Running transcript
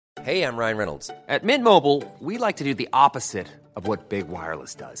Hey, I'm Ryan Reynolds. At Mint Mobile, we like to do the opposite of what Big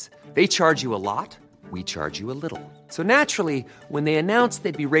Wireless does. They charge you a lot, we charge you a little. So naturally, when they announced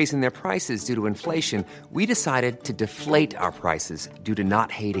they'd be raising their prices due to inflation, we decided to deflate our prices due to not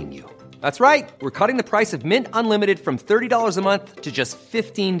hating you. That's right. We're cutting the price of Mint Unlimited from $30 a month to just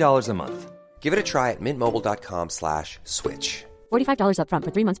 $15 a month. Give it a try at mintmobile.com/switch. $45 up front for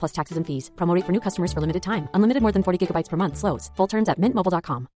 3 months plus taxes and fees. Promo rate for new customers for limited time. Unlimited more than 40 gigabytes per month. Slows full terms at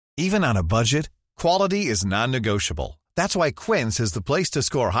mintmobile.com. Even on a budget, quality is non-negotiable. That's why Quince is the place to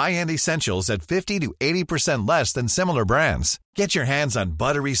score high-end essentials at 50 to 80% less than similar brands. Get your hands on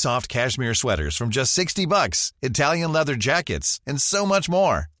buttery soft cashmere sweaters from just $60, Italian leather jackets, and so much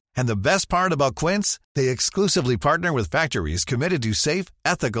more. And the best part about Quince, they exclusively partner with factories committed to safe,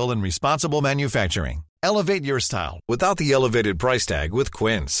 ethical, and responsible manufacturing. Elevate your style without the elevated price tag with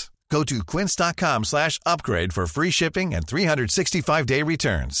Quince. Go to quince.com/upgrade for free shipping and 365-day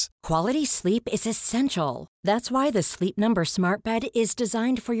returns. Quality sleep is essential. That's why the Sleep Number Smart Bed is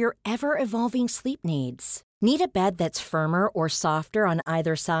designed for your ever-evolving sleep needs. Need a bed that's firmer or softer on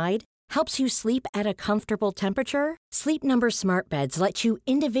either side? Helps you sleep at a comfortable temperature? Sleep Number Smart Beds let you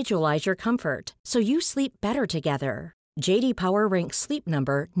individualize your comfort, so you sleep better together. J.D. Power ranks Sleep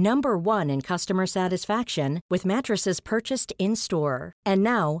Number number 1 in customer satisfaction with mattresses purchased in-store. And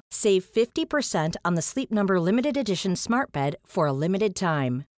now, save 50% on the Sleep Number Limited Edition Smart Bed for a limited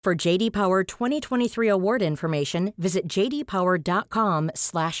time. For J.D. Power 2023 award information, visit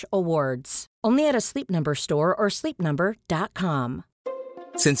jdpower.com/awards. Only at a Sleep Number store or sleepnumber.com.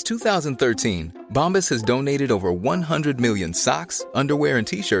 Since 2013, Bombas has donated over 100 million socks, underwear, and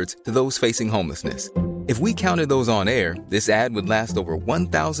T-shirts to those facing homelessness. If we counted those on air, this ad would last over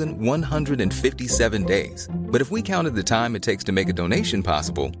 1,157 days. But if we counted the time it takes to make a donation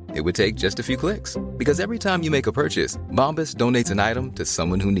possible, it would take just a few clicks. Because every time you make a purchase, Bombas donates an item to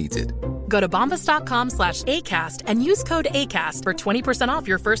someone who needs it. Go to bombas.com/ACAST and use code ACAST for 20% off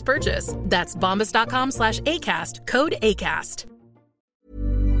your first purchase. That's bombas.com/ACAST, code ACAST.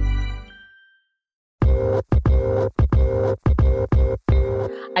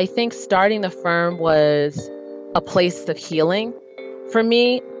 I think starting the firm was a place of healing for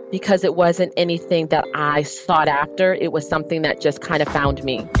me because it wasn't anything that I sought after. It was something that just kind of found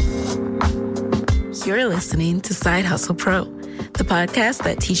me. You're listening to Side Hustle Pro, the podcast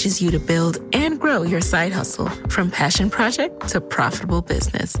that teaches you to build and grow your side hustle from passion project to profitable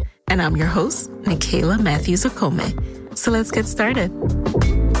business. And I'm your host, Nicaila Matthews-Okome. So let's get started.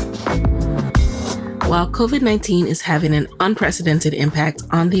 While COVID-19 is having an unprecedented impact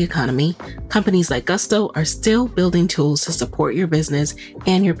on the economy, companies like Gusto are still building tools to support your business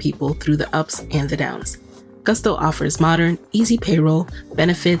and your people through the ups and the downs. Gusto offers modern, easy payroll,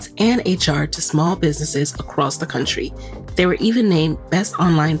 benefits, and HR to small businesses across the country. They were even named Best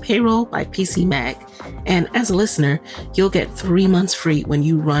Online Payroll by PC Mag. And as a listener, you'll get 3 months free when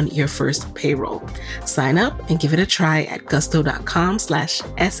you run your first payroll. Sign up and give it a try at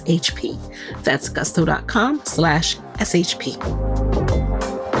gusto.com/SHP. That's gusto.com/SHP.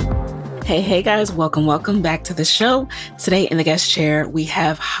 Hey guys, welcome back to the show. Today in the guest chair, we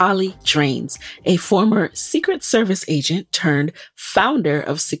have Holli Drains, a former Secret Service agent turned founder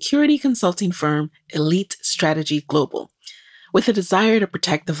of security consulting firm Elite Strategy Global. With a desire to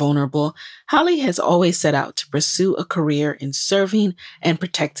protect the vulnerable, Holli has always set out to pursue a career in serving and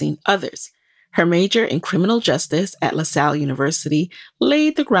protecting others. Her major in criminal justice at LaSalle University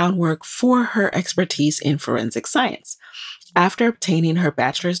laid the groundwork for her expertise in forensic science. After obtaining her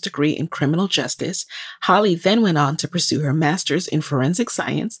bachelor's degree in criminal justice, Holli then went on to pursue her master's in forensic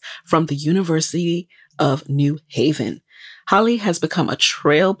science from the University of New Haven. Holli has become a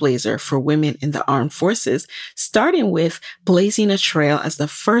trailblazer for women in the armed forces, starting with blazing a trail as the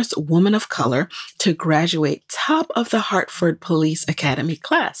first woman of color to graduate top of the Hartford Police Academy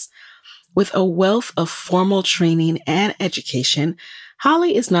class. With a wealth of formal training and education,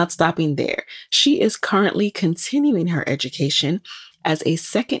 Holli is not stopping there. She is currently continuing her education as a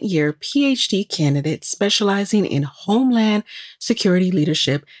second-year PhD candidate specializing in Homeland Security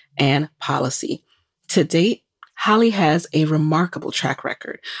Leadership and Policy. To date, Holli has a remarkable track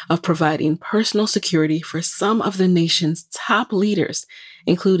record of providing personal security for some of the nation's top leaders,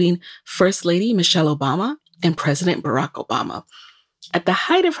 including First Lady Michelle Obama and President Barack Obama. At the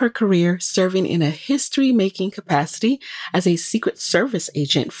height of her career, serving in a history-making capacity as a Secret Service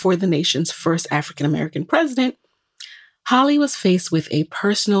agent for the nation's first African-American president, Holli was faced with a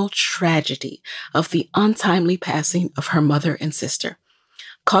personal tragedy of the untimely passing of her mother and sister,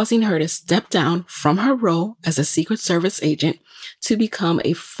 causing her to step down from her role as a Secret Service agent to become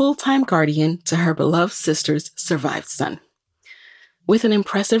a full-time guardian to her beloved sister's survived son. With an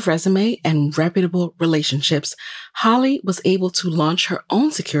impressive resume and reputable relationships, Holli was able to launch her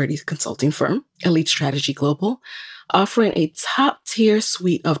own security consulting firm, Elite Strategy Global, offering a top-tier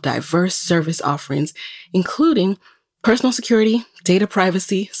suite of diverse service offerings, including personal security, data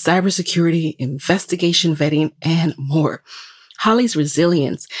privacy, cybersecurity, investigation vetting, and more. Holli's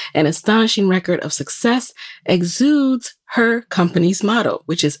resilience and astonishing record of success exudes her company's motto,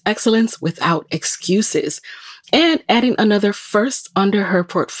 which is excellence without excuses. And adding another first under her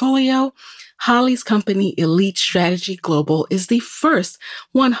portfolio, Holli's company, Elite Strategy Global, is the first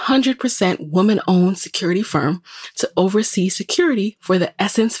 100% woman-owned security firm to oversee security for the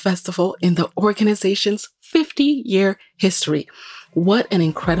Essence Festival in the organization's 50-year history. What an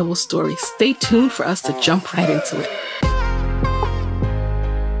incredible story. Stay tuned for us to jump right into it.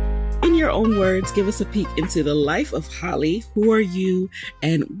 In your own words, give us a peek into the life of Holli. Who are you,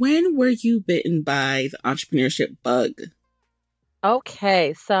 and when were you bitten by the entrepreneurship bug?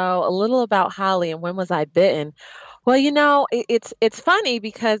 Okay, so a little about Holli and when was I bitten? Well, it's funny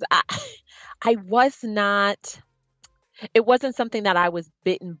because I was not. It wasn't something that I was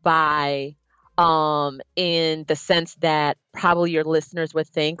bitten by, in the sense that probably your listeners would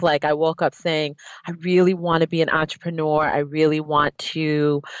think. Like, I woke up saying, I really want to be an entrepreneur. I really want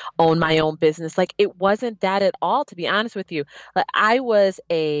to own my own business. Like, it wasn't that at all, to be honest with you. Like,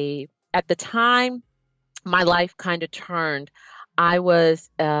 at the time, my life kind of turned. I was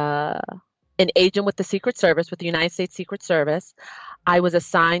an agent with the Secret Service, with the United States Secret Service. I was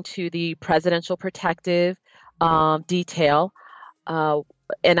assigned to the Presidential Protective Detail,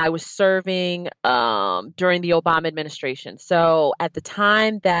 and I was serving during the Obama administration. So at the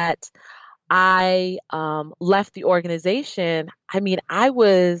time that I left the organization, I mean, I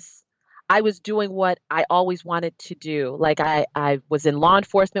was doing what I always wanted to do. Like, I was in law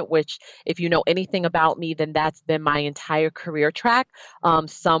enforcement, which, if you know anything about me, then that's been my entire career track,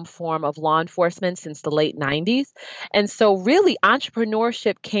 some form of law enforcement since the late 90s. And so really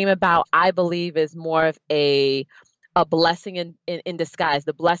entrepreneurship came about, I believe, is more of a blessing in disguise,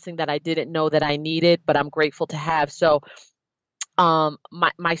 the blessing that I didn't know that I needed, but I'm grateful to have. So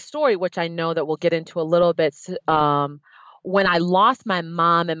my story, which I know that we'll get into a little bit, when I lost my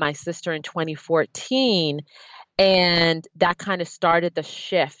mom and my sister in 2014, and that kind of started the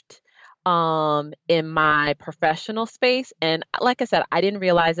shift in my professional space. And like I said, I didn't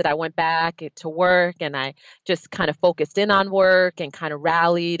realize it. I went back to work and I just kind of focused in on work and kind of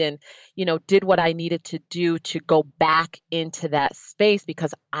rallied and, did what I needed to do to go back into that space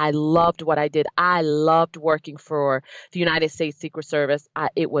because I loved what I did. I loved working for the United States Secret Service.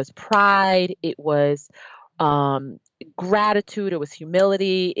 It was pride. It was gratitude. It was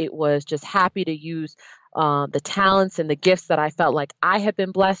humility. It was just happy to use the talents and the gifts that I felt like I had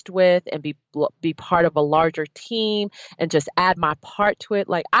been blessed with and be part of a larger team and just add my part to it.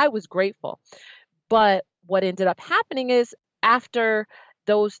 Like, I was grateful. But what ended up happening is after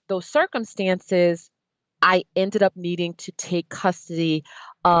those circumstances, I ended up needing to take custody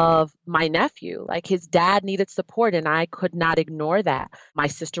of my nephew. Like, his dad needed support and I could not ignore that. My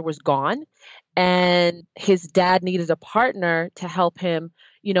sister was gone and his dad needed a partner to help him,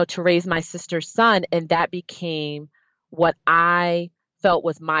 to raise my sister's son. And that became what I felt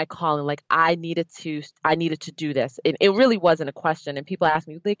was my calling. Like, I needed to do this. And it really wasn't a question. And people ask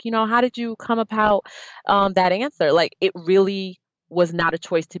me, like, how did you come about that answer? Like, it really was not a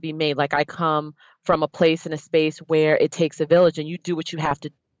choice to be made. Like, I come from a place in a space where it takes a village and you do what you have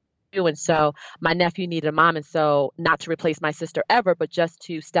to do. And so my nephew needed a mom. And so, not to replace my sister ever, but just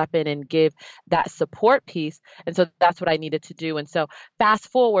to step in and give that support piece. And so that's what I needed to do. And so fast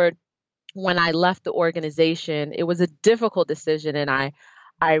forward, when I left the organization, it was a difficult decision. And I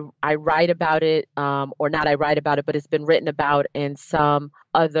write about it, or not I write about it, but it's been written about in some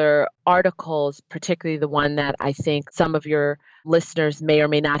other articles, particularly the one that I think some of your listeners may or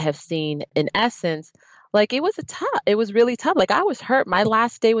may not have seen. In essence, like, it was really tough. Like, I was hurt. My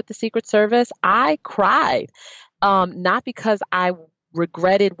last day with the Secret Service, I cried, not because I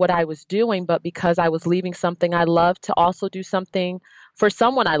regretted what I was doing, but because I was leaving something I loved to also do something for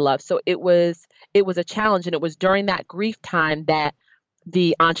someone I love. So it was a challenge. And it was during that grief time that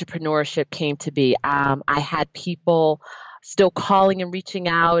the entrepreneurship came to be. I had people still calling and reaching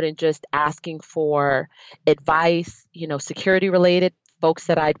out and just asking for advice, security related, folks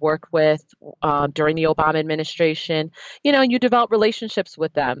that I'd worked with during the Obama administration. You develop relationships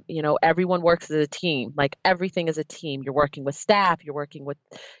with them. Everyone works as a team. Like, everything is a team. You're working with staff. You're working with,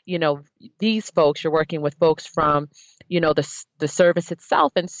 these folks. You're working with folks from, the service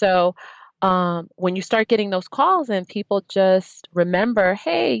itself. And so when you start getting those calls and people just remember,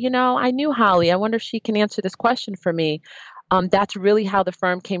 hey, I knew Holli. I wonder if she can answer this question for me. that's really how the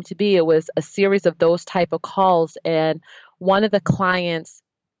firm came to be. It was a series of those type of calls. And one of the clients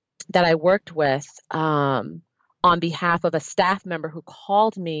that I worked with on behalf of a staff member who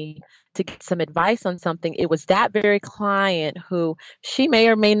called me to get some advice on something, it was that very client who she may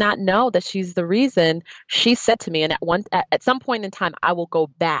or may not know that she's the reason. She said to me, and at some point in time, I will go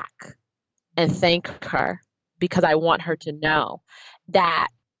back and thank her because I want her to know that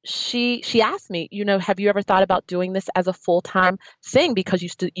she asked me, have you ever thought about doing this as a full-time thing because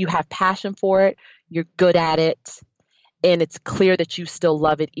you have passion for it, you're good at it, and it's clear that you still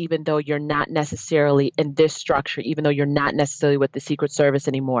love it, even though you're not necessarily in this structure, even though you're not necessarily with the Secret Service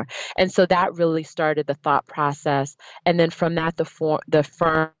anymore. And so that really started the thought process. And then from that, the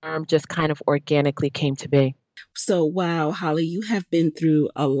firm just kind of organically came to be. So, wow, Holli, you have been through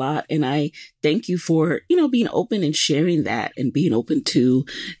a lot. And I thank you for, being open and sharing that and being open to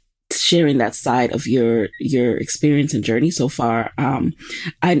sharing that side of your experience and journey so far.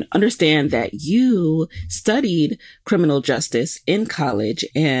 I understand that you studied criminal justice in college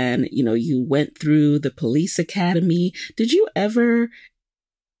and, you went through the police academy. Did you ever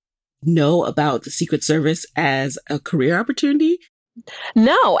know about the Secret Service as a career opportunity?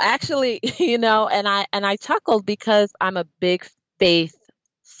 No, actually, and I chuckled because I'm a big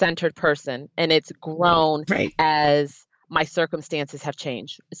faith-centered person, and it's grown as my circumstances have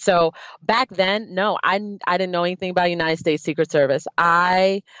changed. So back then, no, I didn't know anything about United States Secret Service.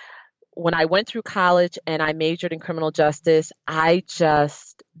 When I went through college and I majored in criminal justice,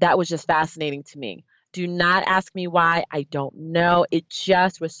 that was just fascinating to me. Do not ask me why. I don't know. It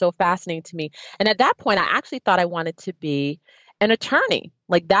just was so fascinating to me. And at that point, I actually thought I wanted to be an attorney.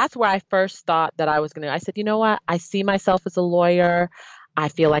 Like that's where I first thought that I was going to. I said, you know what? I see myself as a lawyer. I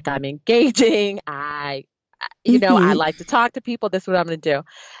feel like I'm engaging. I like to talk to people. This is what I'm going to do.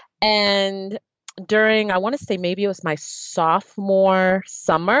 And during, I want to say maybe it was my sophomore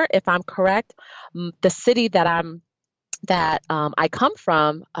summer, if I'm correct, the city that I come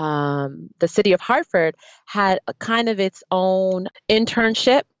from, the city of Hartford, had a kind of its own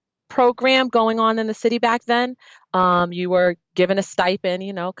internship program going on in the city back then. You were given a stipend,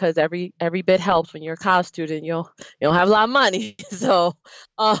 because every bit helps when you're a college student. You don't have a lot of money, so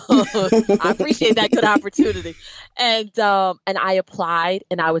I appreciate that good opportunity. And I applied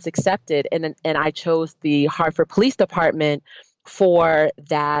and I was accepted, and I chose the Hartford Police Department for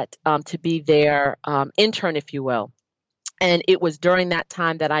that to be their intern, if you will. And it was during that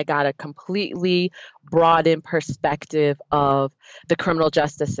time that I got a completely broadened perspective of the criminal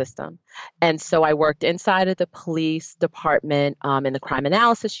justice system. And so I worked inside of the police department in the crime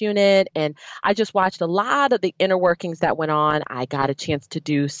analysis unit. And I just watched a lot of the inner workings that went on. I got a chance to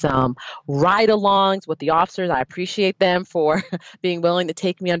do some ride-alongs with the officers. I appreciate them for being willing to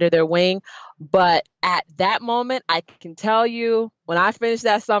take me under their wing. But at that moment, I can tell you, when I finished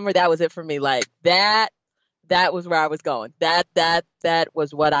that summer, that was it for me. Like that was where I was going. That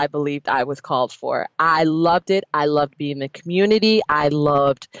was what I believed I was called for. I loved it. I loved being in the community. I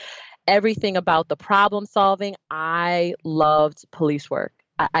loved everything about the problem solving. I loved police work.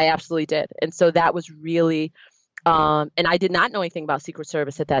 I absolutely did. And so that was really, and I did not know anything about Secret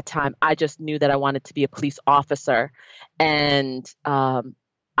Service at that time. I just knew that I wanted to be a police officer. And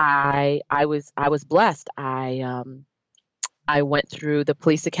I was blessed. I went through the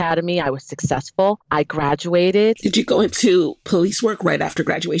police academy. I was successful. I graduated. Did you go into police work right after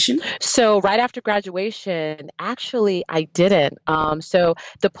graduation? So right after graduation, actually, I didn't. So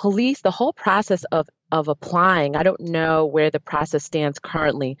the whole process of applying, I don't know where the process stands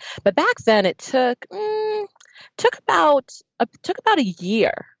currently, but back then it took about a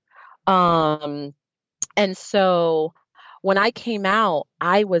year. And so when I came out,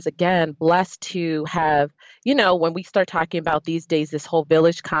 I was, again, blessed to have, when we start talking about these days, this whole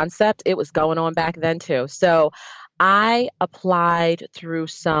village concept, it was going on back then too. So I applied through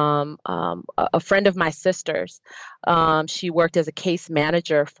a friend of my sister's. She worked as a case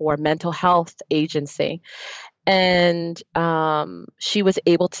manager for a mental health agency. And she was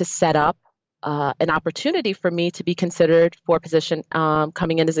able to set up an opportunity for me to be considered for a position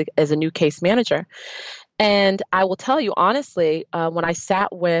coming in as a new case manager. And I will tell you honestly, when I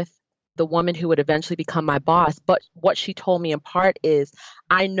sat with the woman who would eventually become my boss, but what she told me in part is,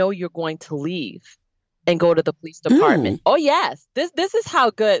 I know you're going to leave and go to the police department. Oh yes, this is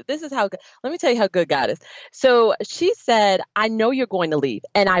how good. This is how good. Let me tell you how good God is. So she said, I know you're going to leave,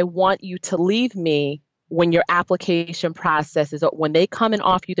 and I want you to leave me when your application process is, when they come and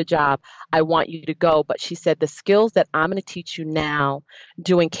offer you the job, I want you to go. But she said, the skills that I'm going to teach you now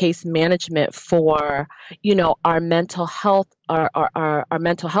doing case management for, our mental health, our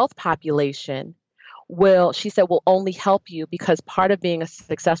mental health population she said, will only help you because part of being a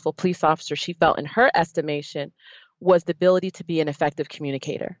successful police officer, she felt in her estimation, was the ability to be an effective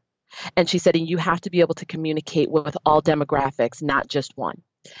communicator. And she said, and you have to be able to communicate with all demographics, not just one.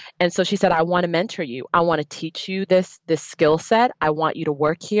 And so she said, I want to mentor you. I want to teach you this skill set. I want you to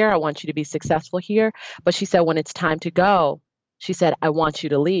work here. I want you to be successful here. But she said, when it's time to go, she said, I want you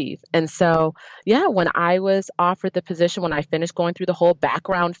to leave. And so, yeah, when I was offered the position, when I finished going through the whole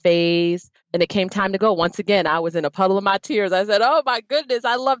background phase and it came time to go, once again, I was in a puddle of my tears. I said, oh my goodness,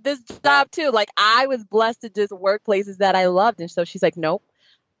 I love this job too. Like I was blessed to just work places that I loved. And so she's like, nope.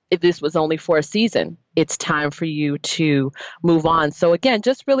 If this was only for a season, it's time for you to move on. So again,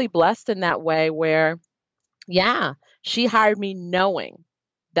 just really blessed in that way where, yeah, she hired me knowing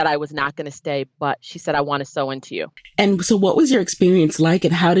that I was not going to stay, but she said, I want to sew into you. And so what was your experience like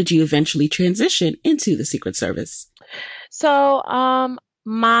and how did you eventually transition into the Secret Service? So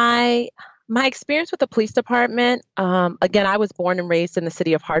my experience with the police department, again, I was born and raised in the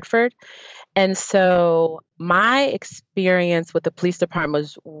city of Hartford. And so my experience with the police department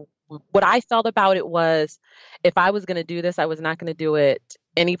was, what I felt about it was, if I was going to do this, I was not going to do it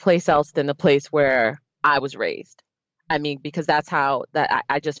any place else than the place where I was raised. I mean, because that's how that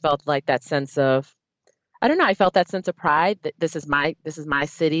I just felt like that sense of, I don't know, I felt that sense of pride that this is my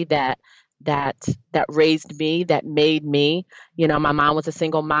city that raised me, that made me. You know, my mom was a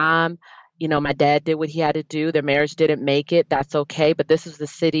single mom. You know, my dad did what he had to do. Their marriage didn't make it. That's okay. But this was the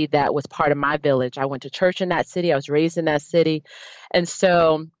city that was part of my village. I went to church in that city. I was raised in that city. And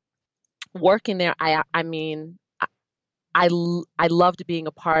so working there, I loved being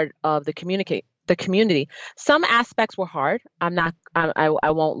a part of the community. Some aspects were hard. I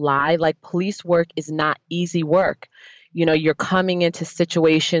won't lie. Like police work is not easy work. You know, you're coming into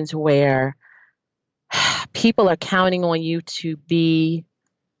situations where people are counting on you to be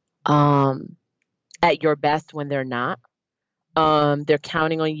at your best when they're not. They're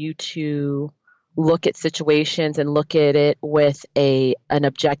counting on you to look at situations and look at it with an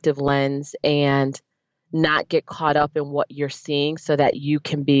objective lens and not get caught up in what you're seeing so that you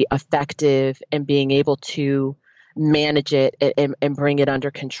can be effective in being able to manage it and bring it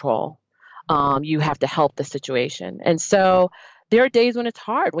under control. You have to help the situation. And so there are days when it's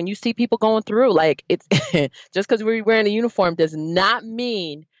hard, when you see people going through, like it's just because we're wearing a uniform does not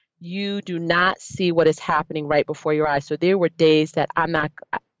mean you do not see what is happening right before your eyes. So there were days that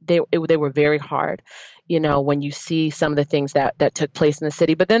they were very hard, you know, when you see some of the things that took place in the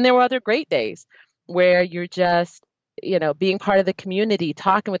city. But then there were other great days where you're just, you know, being part of the community,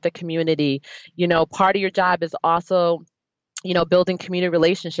 talking with the community. You know, part of your job is also, you know, building community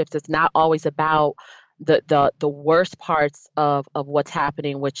relationships. It's not always about the worst parts of what's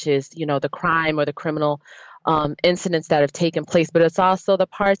happening, which is, you know, the crime or the criminal incidents that have taken place, but it's also the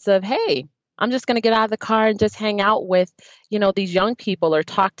parts of, hey, I'm just going to get out of the car and just hang out with, you know, these young people or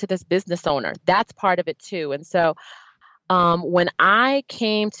talk to this business owner. That's part of it too. And so when I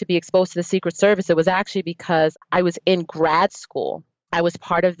came to be exposed to the Secret Service, it was actually because I was in grad school. I was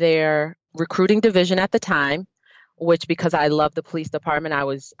part of their recruiting division at the time, which because I love the police department, I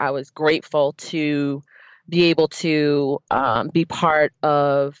was grateful to be able to be part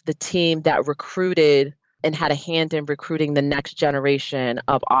of the team that recruited and had a hand in recruiting the next generation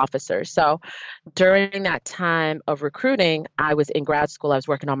of officers. So during that time of recruiting, I was in grad school. I was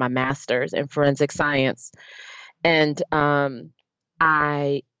working on my master's in forensic science. And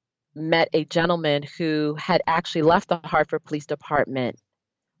I met a gentleman who had actually left the Hartford Police Department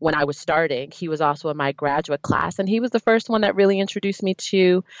when I was starting. He was also in my graduate class, and he was the first one that really introduced me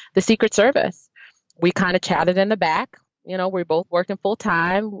to the Secret Service. We kind of chatted in the back. You know, we were both working full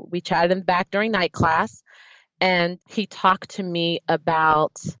time. We chatted in the back during night class. And he talked to me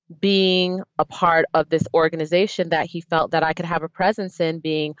about being a part of this organization that he felt that I could have a presence in,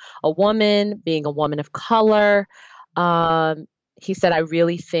 being a woman of color. He said, I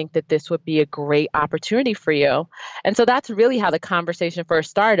really think that this would be a great opportunity for you. And so that's really how the conversation first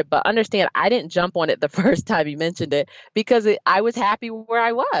started. But understand, I didn't jump on it the first time he mentioned it because I was happy where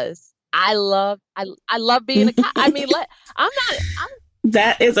I was. I love being a cop. I mean,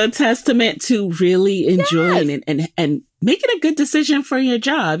 that is a testament to really enjoying and making a good decision for your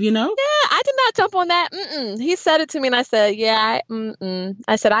job, you know? Yeah, I did not jump on that. He said it to me and I said, yeah,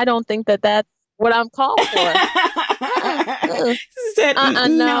 I said, I don't think that that's what I'm called for. Said,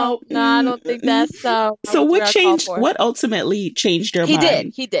 no, I don't think that's so. So what changed? What ultimately changed your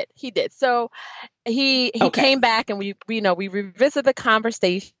mind? He did. So he came back and we revisited the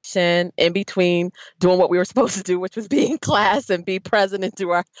conversation in between doing what we were supposed to do, which was be in class and be present and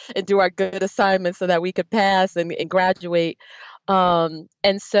do our good assignments so that we could pass and graduate.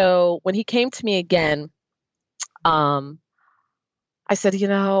 And so when he came to me again, um, I said,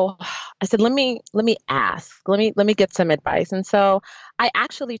 let me ask, let me get some advice. And so I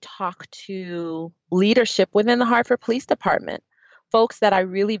actually talked to leadership within the Hartford Police Department, folks that I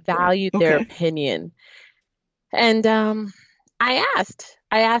really valued their Okay. opinion. And I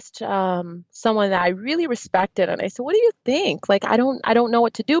asked someone that I really respected, and I said, "What do you think? Like, I don't know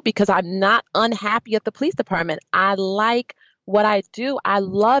what to do because I'm not unhappy at the police department. I like what I do. I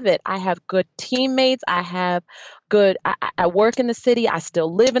love it. I have good teammates. I have good. I work in the city. I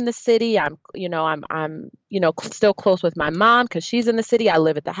still live in the city. I'm still close with my mom because she's in the city. I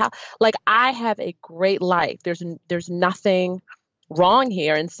live at the house. Like, I have a great life. There's nothing wrong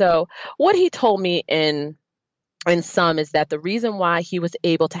here." And so, what he told me in sum is that the reason why he was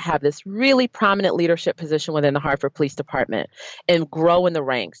able to have this really prominent leadership position within the Hartford Police Department and grow in the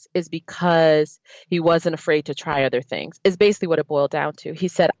ranks is because he wasn't afraid to try other things, is basically what it boiled down to. He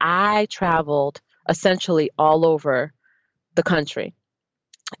said, I traveled essentially all over the country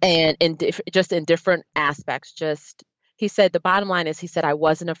and just in different aspects. He said, the bottom line is, he said, I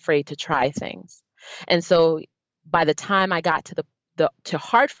wasn't afraid to try things. And so by the time I got to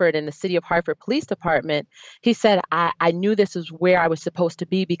Hartford and the City of Hartford Police Department, he said, I knew this is where I was supposed to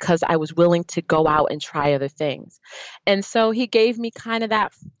be because I was willing to go out and try other things. And so he gave me kind of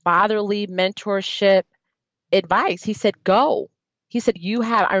that fatherly mentorship advice. He said, go. He said,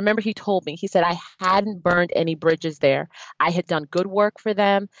 I remember he told me, he said, I hadn't burned any bridges there. I had done good work for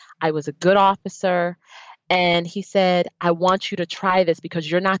them. I was a good officer. And he said, I want you to try this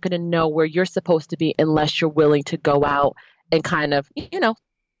because you're not going to know where you're supposed to be unless you're willing to go out and kind of,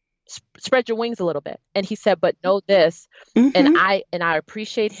 spread your wings a little bit. And he said, but know this, and I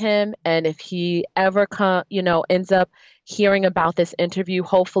appreciate him. And if he ever ends up hearing about this interview,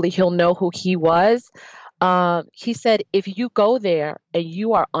 hopefully he'll know who he was. He said, if you go there and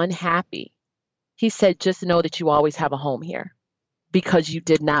you are unhappy, he said, just know that you always have a home here because you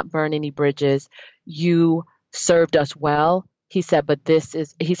did not burn any bridges. You served us well. He said, but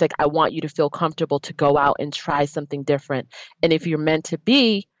he's like, I want you to feel comfortable to go out and try something different. And if you're meant to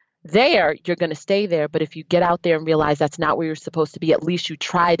be there, you're going to stay there. But if you get out there and realize that's not where you're supposed to be, at least you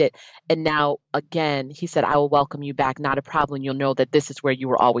tried it. And now, again, he said, I will welcome you back. Not a problem. You'll know that this is where you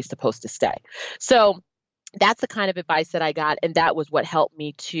were always supposed to stay. So that's the kind of advice that I got. And that was what helped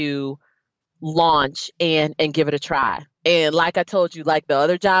me to launch and give it a try. And like I told you, like the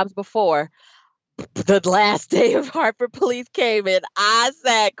other jobs before, the last day of Hartford Police came in, I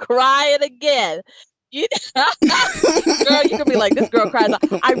sat crying again. Girl, you could be like, this girl cries.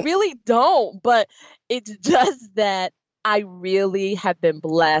 I really don't, but it's just that I really have been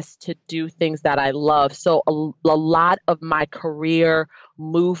blessed to do things that I love. So a lot of my career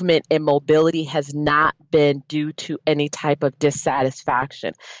movement and mobility has not been due to any type of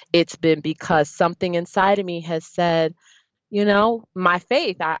dissatisfaction. It's been because something inside of me has said, my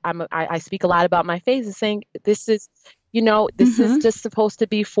faith. I speak a lot about my faith, is saying this is just supposed to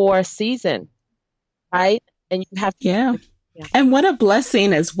be for a season, right? And you have to. Yeah. And what a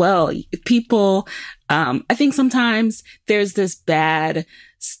blessing as well. People, I think sometimes there's this bad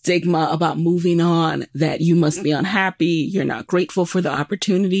stigma about moving on, that you must be unhappy, you're not grateful for the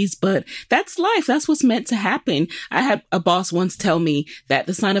opportunities, but that's life. That's what's meant to happen. I had a boss once tell me that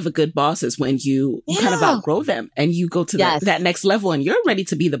the sign of a good boss is when you kind of outgrow them and you go to that next level and you're ready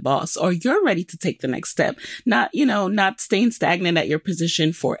to be the boss, or you're ready to take the next step, not staying stagnant at your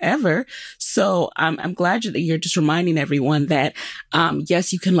position forever. So I'm glad that you're just reminding everyone that,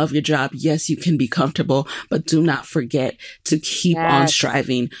 yes, you can love your job. Yes, you can be comfortable, but do not forget to keep on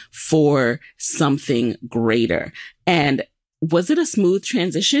striving for something greater. And was it a smooth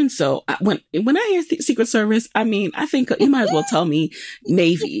transition? So when I hear Secret Service, I mean, I think you might as well tell me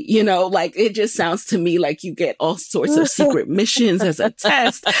Navy, like it just sounds to me like you get all sorts of secret missions as a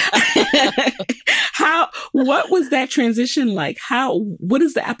test. What was that transition like? What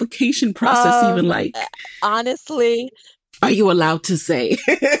is the application process even like? Honestly, are you allowed to say?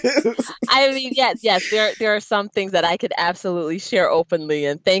 I mean, yes. There are some things that I could absolutely share openly,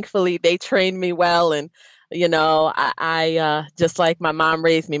 and thankfully they trained me well. And I just like my mom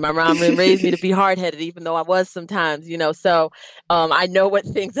raised me. My mom raised me to be hard-headed, even though I was sometimes. So I know what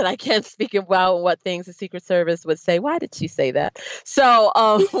things that I can speak about and what things the Secret Service would say. Why did she say that? So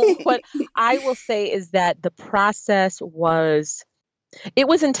what I will say is that the process was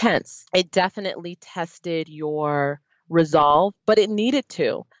intense. It definitely tested your resolve, but it needed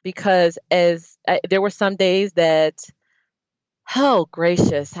to, because there were some days that, oh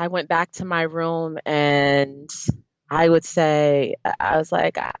gracious, I went back to my room and I would say, I was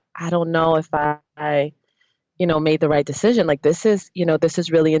like, I don't know if I made the right decision. Like this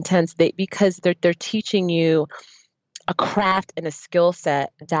is really intense. Because they're teaching you a craft and a skill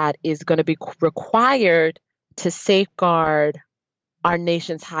set that is going to be required to safeguard our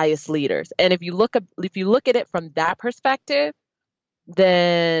nation's highest leaders. And if you look at it from that perspective,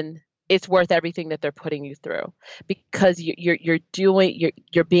 then it's worth everything that they're putting you through, because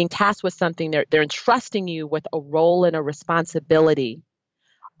you're being tasked with something. They're entrusting you with a role and a responsibility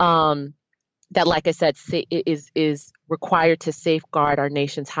that, like I said, is required to safeguard our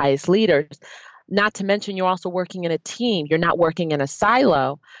nation's highest leaders. Not to mention, you're also working in a team. You're not working in a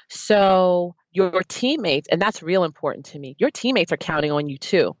silo. So your teammates, and that's real important to me, your teammates are counting on you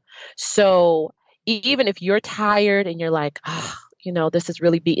too. So even if you're tired and you're like, this is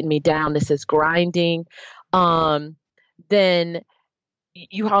really beating me down, this is grinding, then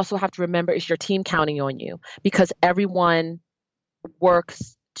you also have to remember, is your team counting on you? Because everyone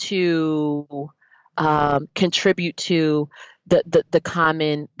works to contribute to the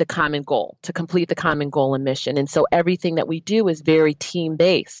common goal, to complete the common goal and mission. And so everything that we do is very team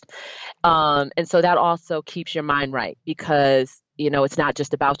based. And so that also keeps your mind right, because it's not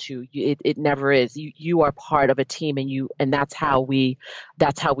just about you. It never is. You are part of a team, and that's how we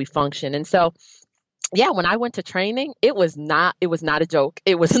function. And so, yeah, when I went to training, it was not a joke.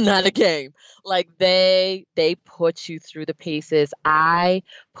 It was not a game. Like they put you through the paces. I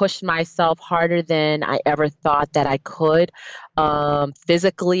pushed myself harder than I ever thought that I could,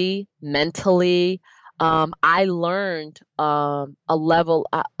 physically, mentally. I learned a level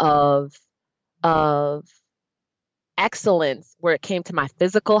of excellence where it came to my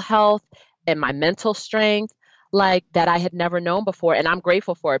physical health and my mental strength, like that I had never known before. And I'm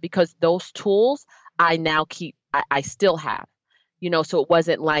grateful for it, because those tools I now keep, I still have, so it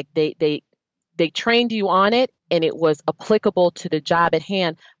wasn't like they trained you on it and it was applicable to the job at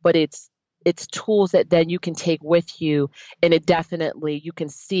hand, but it's tools that then you can take with you. And it definitely, you can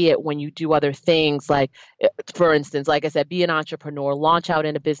see it when you do other things. Like, for instance, like I said, be an entrepreneur, launch out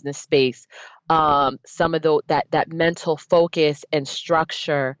in a business space. Some of that mental focus and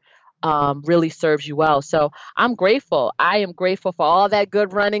structure really serves you well. So I'm grateful. I am grateful for all that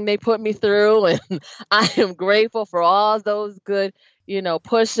good running they put me through. And I am grateful for all those good,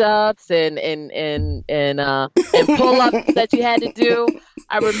 push-ups and pull-ups that you had to do.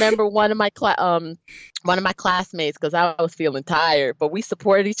 I remember one of my classmates, because I was feeling tired, but we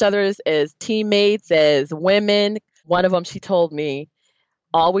supported each other as teammates, as women. One of them, she told me,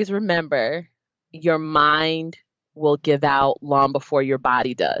 always remember, your mind will give out long before your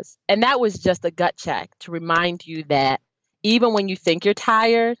body does. And that was just a gut check to remind you that even when you think you're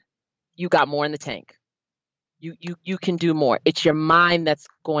tired, you got more in the tank. You can do more. It's your mind that's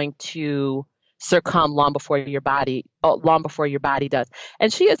going to succumb long before your body does.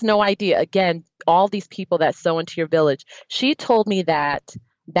 And she has no idea. Again, all these people that sow into your village. She told me that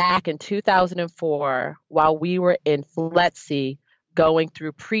back in 2004, while we were in FLETC going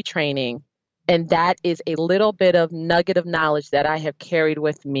through pre-training. And that is a little bit of nugget of knowledge that I have carried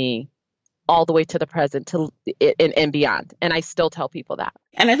with me all the way to the present and beyond. And I still tell people that.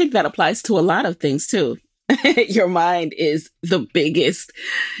 And I think that applies to a lot of things too. Your mind is the biggest,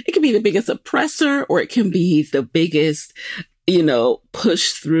 it can be the biggest oppressor, or it can be the biggest,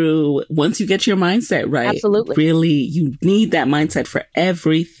 push through. Once you get your mindset right, absolutely, really, you need that mindset for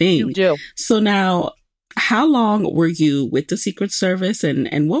everything. You do. So now, how long were you with the Secret Service,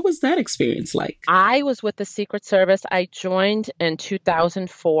 and what was that experience like? I was with the Secret Service. I joined in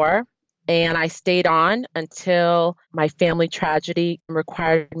 2004, and I stayed on until my family tragedy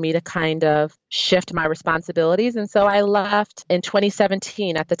required me to kind of shift my responsibilities. And so I left in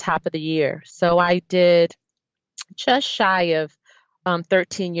 2017 at the top of the year. So I did just shy of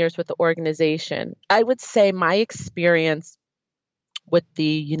 13 years with the organization. I would say my experience with the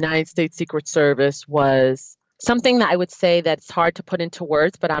United States Secret Service was something that I would say that's hard to put into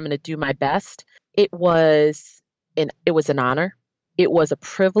words, but I'm going to do my best. It was an honor. It was a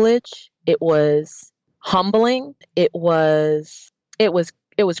privilege. It was humbling. It was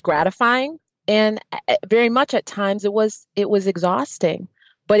gratifying, and very much at times it was exhausting.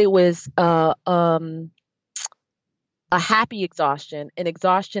 But it was a happy exhaustion, an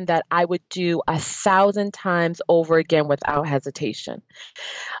exhaustion that I would do 1,000 times over again without hesitation.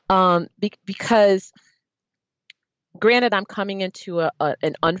 Because granted, I'm coming into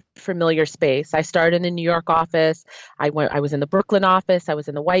an unfamiliar space. I started in the New York office. I was in the Brooklyn office. I was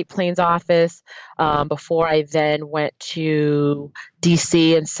in the White Plains office before I then went to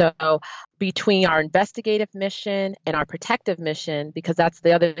DC. And so between our investigative mission and our protective mission, because that's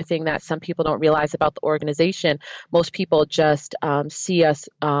the other thing that some people don't realize about the organization, most people just see us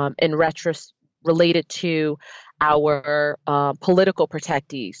in related to our political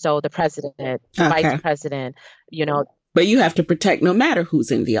protectees. So the president, the vice president, you know. But you have to protect no matter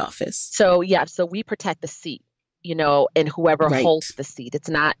who's in the office. So, yeah, so we protect the seat, you know, and whoever holds the seat. It's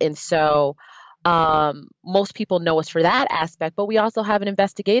not. And so most people know us for that aspect, but we also have an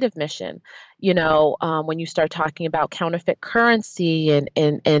investigative mission, you know, when you start talking about counterfeit currency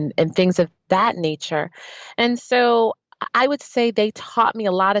and things of that nature. And so I would say they taught me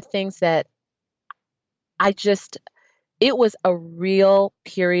a lot of things that it was a real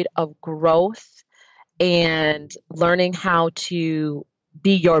period of growth and learning how to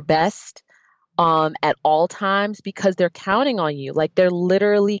be your best at all times, because they're counting on you. Like, they're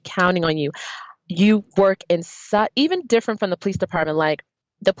literally counting on you. You work in even different from the police department. Like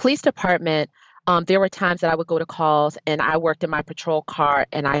the police department, there were times that I would go to calls and I worked in my patrol car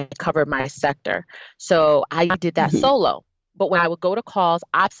and I covered my sector. So I did that solo. But when I would go to calls,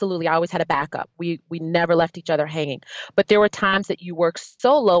 absolutely, I always had a backup. We never left each other hanging. But there were times that you work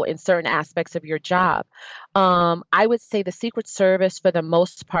solo in certain aspects of your job. I would say the Secret Service, for the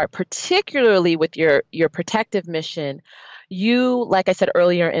most part, particularly with your protective mission, you, like I said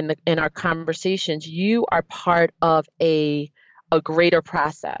earlier in our conversations, you are part of a greater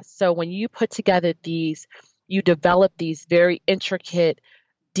process. So when you put together you develop these very intricate,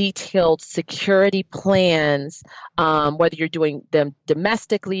 detailed security plans, whether you're doing them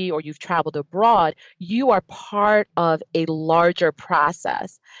domestically or you've traveled abroad, you are part of a larger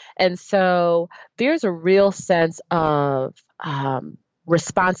process. And so there's a real sense of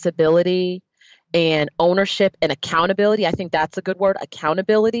responsibility and ownership and accountability. I think that's a good word,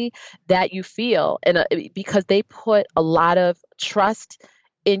 accountability, that you feel, and because they put a lot of trust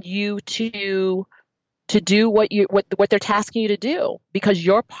in you to do what they're tasking you to do, because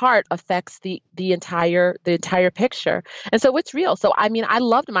your part affects the entire picture. And so it's real. So I mean, I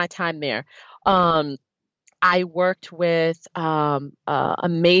loved my time there. I worked with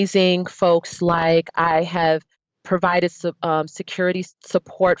amazing folks. Like, I have provided security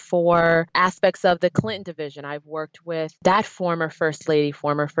support for aspects of the Clinton division. I've worked with that former First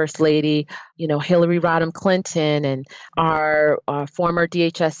Lady, you know, Hillary Rodham Clinton, and our former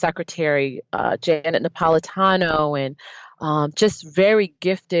DHS Secretary, Janet Napolitano, and just very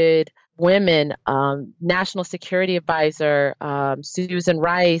gifted women, National Security Advisor, Susan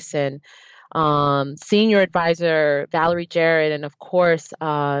Rice, and Senior Advisor, Valerie Jarrett, and of course,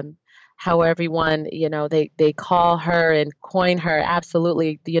 how everyone, you know, they call her and coin her,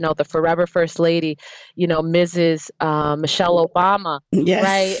 absolutely, you know, the forever First Lady, you know, Mrs. Michelle Obama. Yes.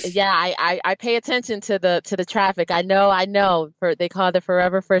 Right. Yeah, I pay attention to the traffic. I know they call her the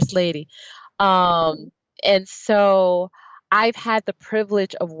forever First Lady. And so I've had the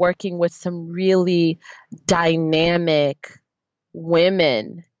privilege of working with some really dynamic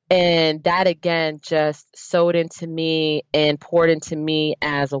women. And that, again, just sewed into me and poured into me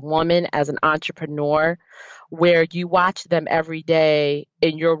as a woman, as an entrepreneur, where you watch them every day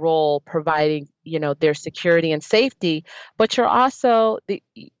in your role providing, you know, their security and safety, but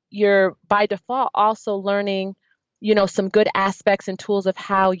you're by default also learning, you know, some good aspects and tools of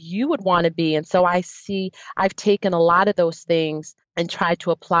how you would want to be. And so I've taken a lot of those things and tried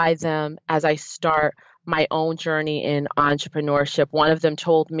to apply them as I start my own journey in entrepreneurship. One of them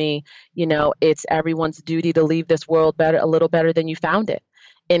told me, you know, it's everyone's duty to leave this world a little better than you found it.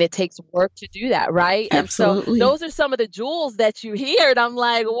 And it takes work to do that, right? Absolutely. And so those are some of the jewels that you hear, and I'm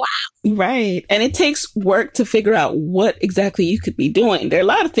like, wow. Right. And it takes work to figure out what exactly you could be doing. There are a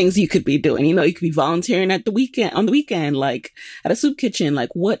lot of things you could be doing. You know, you could be volunteering on the weekend, like at a soup kitchen. Like,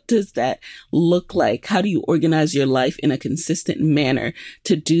 what does that look like? How do you organize your life in a consistent manner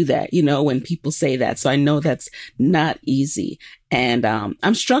to do that? You know, when people say that. So I know that's not easy. And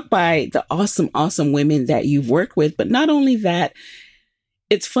I'm struck by the awesome women that you've worked with. But not only that,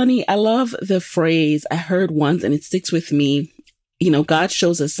 it's funny. I love the phrase I heard once, and it sticks with me. You know, God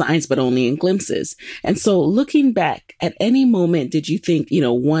shows us signs, but only in glimpses. And so looking back, at any moment, did you think, you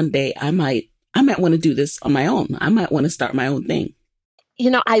know, one day I might want to do this on my own. I might want to start my own thing.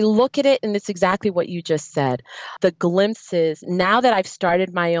 You know, I look at it and it's exactly what you just said. The glimpses, now that I've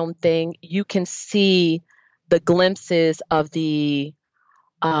started my own thing, you can see the glimpses of the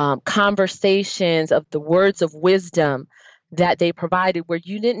conversations, of the words of wisdom that they provided, where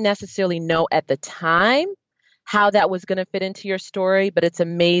you didn't necessarily know at the time how that was going to fit into your story, but it's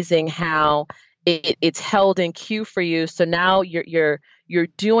amazing how it's held in queue for you. So now you're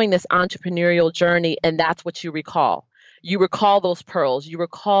doing this entrepreneurial journey, and that's what you recall. You recall those pearls. You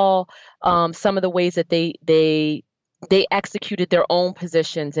recall some of the ways that they executed their own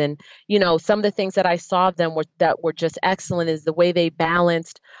positions, and you know, some of the things that I saw of them that were just excellent is the way they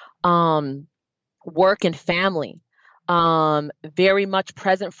balanced work and family, very much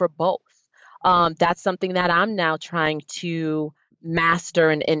present for both. That's something that I'm now trying to master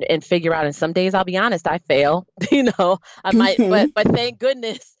and figure out. And some days, I'll be honest, I fail. I might, but thank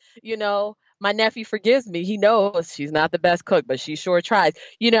goodness, my nephew forgives me. He knows she's not the best cook, but she sure tries.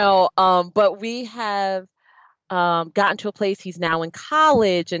 But we have gotten to a place. He's now in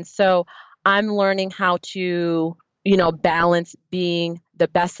college, and so I'm learning how to, balance being the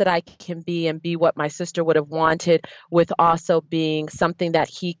best that I can be and be what my sister would have wanted, with also being something that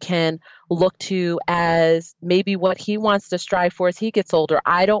he can look to as maybe what he wants to strive for as he gets older.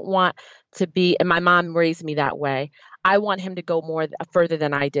 I don't want to be, and my mom raised me that way, I want him to go further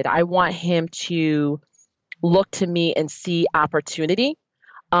than I did. I want him to look to me and see opportunity,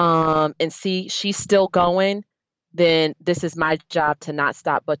 and see she's still going. Then this is my job to not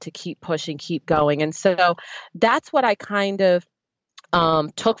stop, but to keep pushing, keep going. And so that's what I kind of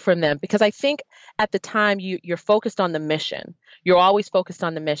took from them, because I think at the time you're focused on the mission. You're always focused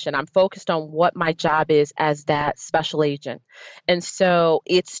on the mission. I'm focused on what my job is as that special agent. And so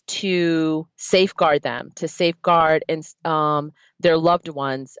it's to safeguard them, to safeguard their loved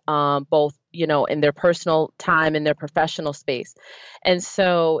ones, both, in their personal time and their professional space. And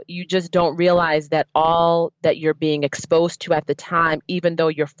so you just don't realize that all that you're being exposed to at the time, even though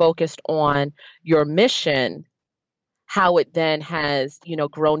you're focused on your mission, how it then has,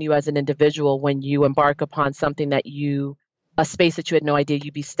 grown you as an individual when you embark upon something a space that you had no idea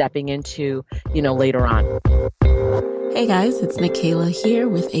you'd be stepping into, later on. Hey guys, it's Michaela here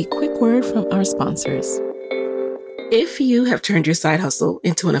with a quick word from our sponsors. If you have turned your side hustle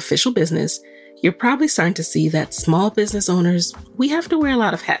into an official business, you're probably starting to see that small business owners, we have to wear a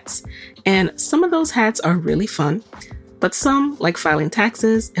lot of hats. And some of those hats are really fun, but some, like filing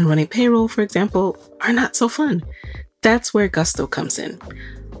taxes and running payroll, for example, are not so fun. That's where Gusto comes in.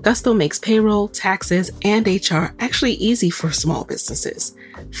 Gusto makes payroll, taxes, and HR actually easy for small businesses.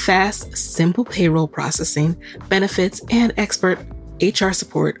 Fast, simple payroll processing, benefits, and expert HR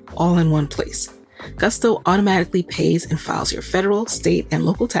support all in one place. Gusto automatically pays and files your federal, state, and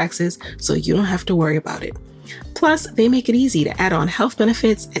local taxes, so you don't have to worry about it. Plus, they make it easy to add on health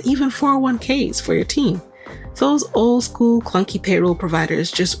benefits and even 401ks for your team. Those old school clunky payroll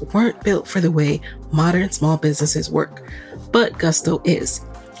providers just weren't built for the way modern small businesses work. But Gusto is.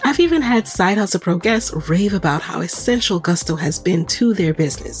 I've even had Side Hustle Pro guests rave about how essential Gusto has been to their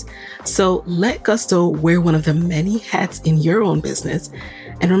business. So let Gusto wear one of the many hats in your own business.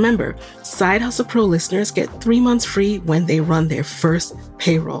 And remember, Side Hustle Pro listeners get 3 months free when they run their first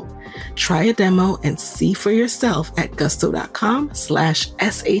payroll. Try a demo and see for yourself at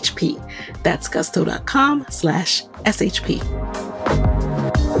gusto.com/SHP. That's gusto.com/SHP.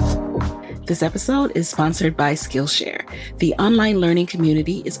 This episode is sponsored by Skillshare. The online learning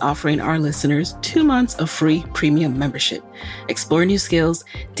community is offering our listeners 2 months of free premium membership. Explore new skills,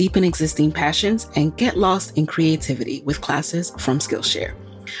 deepen existing passions, and get lost in creativity with classes from Skillshare.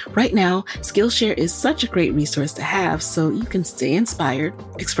 Right now, Skillshare is such a great resource to have so you can stay inspired,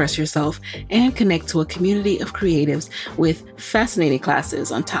 express yourself, and connect to a community of creatives with fascinating classes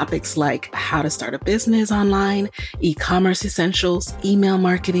on topics like how to start a business online, e-commerce essentials, email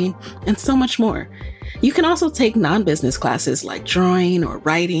marketing, and so much more. You can also take non-business classes like drawing or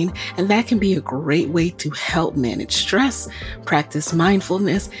writing, and that can be a great way to help manage stress, practice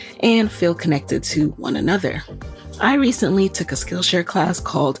mindfulness, and feel connected to one another. I recently took a Skillshare class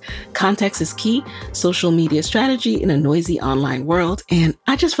called Context is Key, Social Media Strategy in a Noisy Online World, and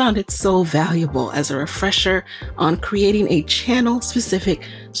I just found it so valuable as a refresher on creating a channel-specific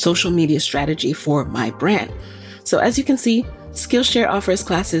social media strategy for my brand. So as you can see, Skillshare offers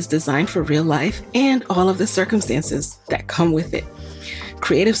classes designed for real life and all of the circumstances that come with it.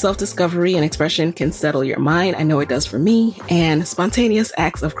 Creative self-discovery and expression can settle your mind. I know it does for me. And spontaneous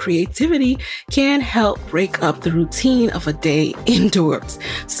acts of creativity can help break up the routine of a day indoors.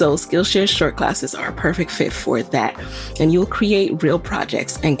 So Skillshare short classes are a perfect fit for that. And you'll create real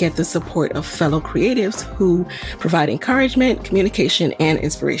projects and get the support of fellow creatives who provide encouragement, communication, and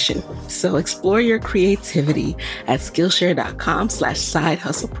inspiration. So explore your creativity at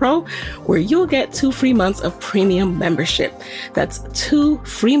Skillshare.com/sidehustlepro, where you'll get 2 free months of premium membership. That's 2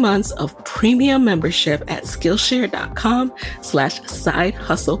 free months of premium membership at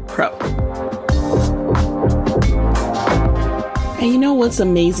Skillshare.com/sidehustlepro. And you know what's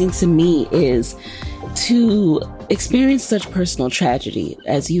amazing to me is to experience such personal tragedy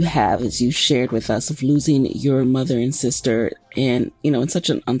as you have, as you shared with us, of losing your mother and sister in such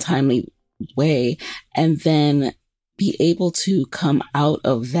an untimely way, and then be able to come out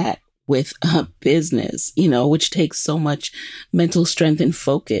of that with a business, you know, which takes so much mental strength and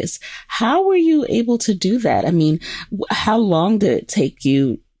focus. How were you able to do that? I mean, how long did it take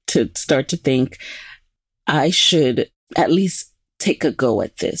you to start to think, I should at least take a go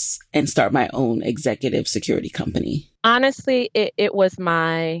at this and start my own executive security company? Honestly, it was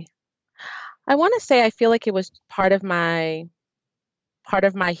I want to say I feel like it was part of my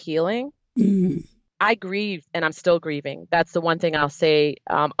healing. Mm, I grieve and I'm still grieving. That's the one thing I'll say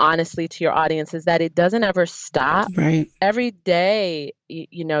honestly to your audience is that it doesn't ever stop. right. Every day,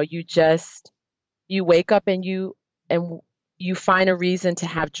 you know, you wake up and you find a reason to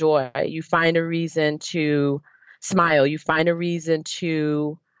have joy. You find a reason to smile. You find a reason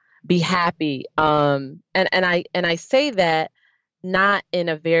to be happy. And I say that not in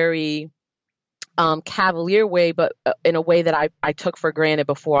a very cavalier way, but in a way that I took for granted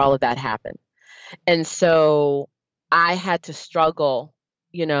before all of that happened. And so I had to struggle,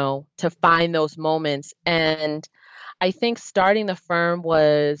 you know, to find those moments. And I think starting the firm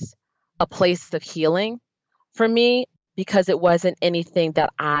was a place of healing for me because it wasn't anything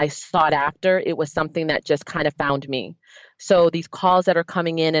that I sought after. It was something that just kind of found me. So these calls that are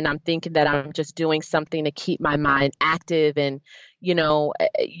coming in and I'm thinking that I'm just doing something to keep my mind active and, you know,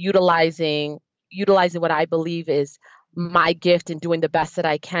 utilizing what I believe is my gift and doing the best that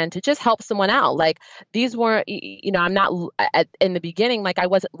I can to just help someone out. Like these weren't, you know, I'm not in the beginning, like I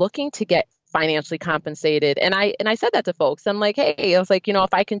wasn't looking to get financially compensated. And I said that to folks. I'm like, hey, I was like, you know,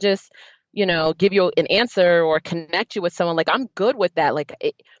 if I can just, you know, give you an answer or connect you with someone, like I'm good with that.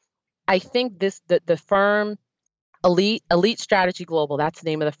 Like I think the firm, Elite Strategy Global, that's the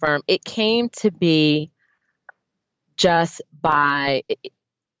name of the firm. It came to be just by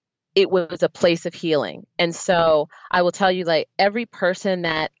it was a place of healing. And so I will tell you, like every person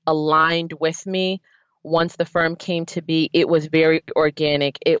that aligned with me once the firm came to be, it was very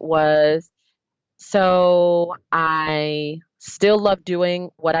organic. It was, so I still love doing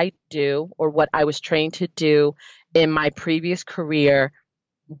what I do or what I was trained to do in my previous career,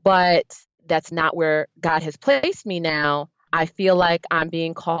 but that's not where God has placed me now. I feel like I'm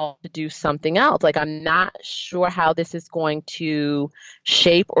being called to do something else. Like I'm not sure how this is going to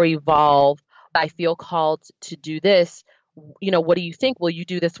shape or evolve. I feel called to do this. You know, what do you think? Will you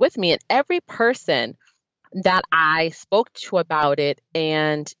do this with me? And every person that I spoke to about it,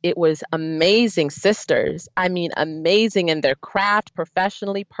 and it was amazing sisters. I mean, amazing in their craft,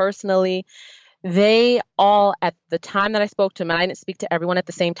 professionally, personally. They all, at the time that I spoke to them, and I didn't speak to everyone at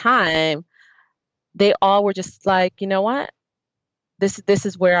the same time, they all were just like, you know what? This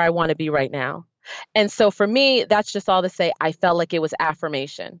is where I want to be right now. And so for me, that's just all to say, I felt like it was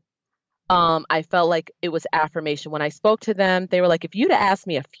affirmation. I felt like it was affirmation. When I spoke to them, they were like, if you'd asked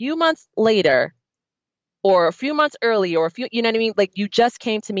me a few months later or a few months earlier or you know what I mean? Like you just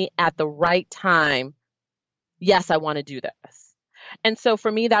came to me at the right time. Yes, I want to do this. And so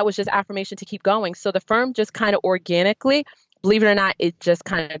for me, that was just affirmation to keep going. So the firm just kind of organically, believe it or not, it just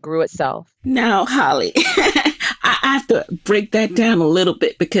kind of grew itself. Now, Holli, I have to break that down a little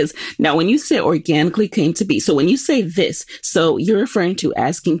bit because now when you say organically came to be, so when you say this, so you're referring to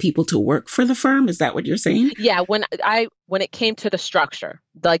asking people to work for the firm? Is that what you're saying? Yeah, when it came to the structure,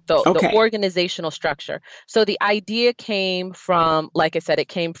 like the organizational structure. So the idea came from, like I said, it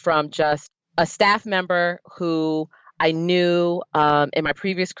came from just a staff member who I knew in my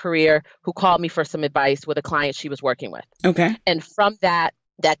previous career who called me for some advice with a client she was working with. Okay. And from that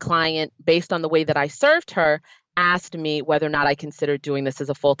client, based on the way that I served her, asked me whether or not I considered doing this as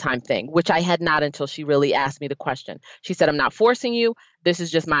a full-time thing, which I had not until she really asked me the question. She said, I'm not forcing you. This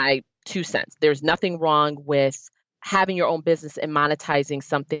is just my 2 cents. There's nothing wrong with having your own business and monetizing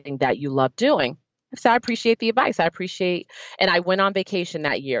something that you love doing. So I appreciate the advice. And I went on vacation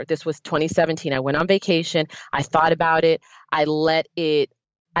that year. This was 2017. I went on vacation. I thought about it. I let it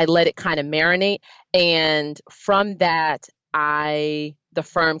kind of marinate. And from that, the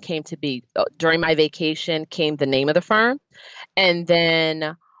firm came to be. During my vacation came the name of the firm. And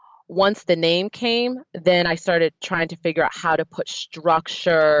then once the name came, then I started trying to figure out how to put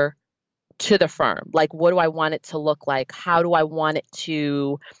structure to the firm. Like, what do I want it to look like? How do I want it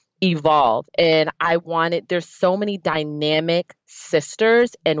to evolve? And there's so many dynamic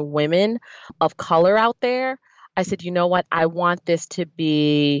sisters and women of color out there. I said, you know what? I want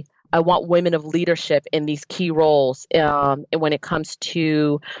women of leadership in these key roles. And when it comes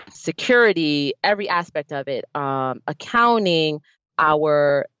to security, every aspect of it, accounting,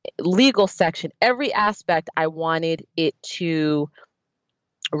 our legal section, every aspect, I wanted it to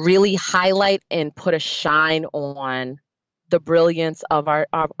really highlight and put a shine on the brilliance of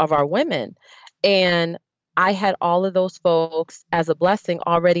our women. And I had all of those folks as a blessing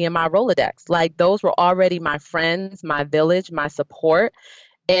already in my Rolodex. Like those were already my friends, my village, my support.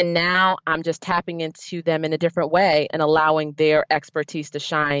 And now I'm just tapping into them in a different way and allowing their expertise to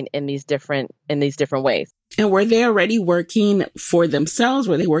shine in these different ways. And were they already working for themselves?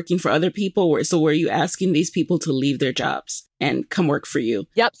 Were they working for other people? So were you asking these people to leave their jobs and come work for you?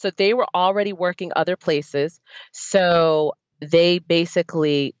 Yep. So they were already working other places. So they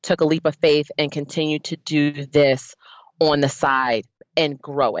basically took a leap of faith and continued to do this on the side and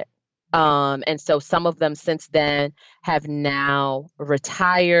grow it. And so some of them since then have now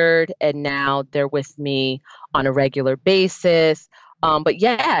retired and now they're with me on a regular basis. But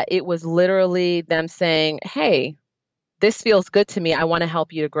yeah, it was literally them saying, hey, this feels good to me. I want to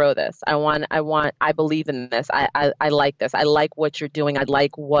help you to grow this. I believe in this. I like this. I like what you're doing. I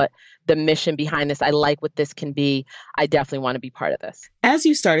like what the mission behind this. I like what this can be. I definitely want to be part of this. As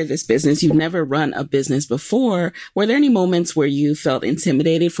you started this business, you've never run a business before. Were there any moments where you felt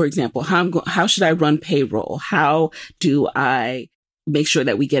intimidated? For example, how should I run payroll? How do I make sure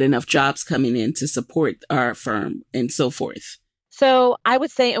that we get enough jobs coming in to support our firm and so forth? So I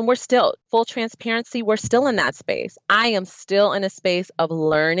would say, and we're still, full transparency, we're still in that space. I am still in a space of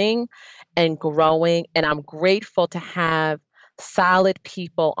learning and growing, and I'm grateful to have solid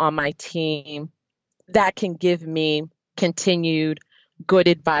people on my team that can give me continued good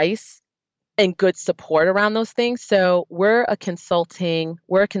advice and good support around those things. So we're a consulting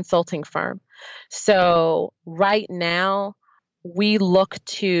firm. So right now we look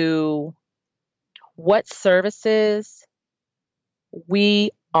to what services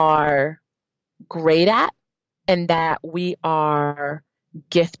we are great at and that we are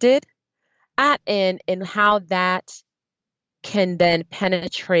gifted at, and how that can then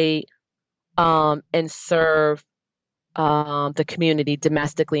penetrate and serve the community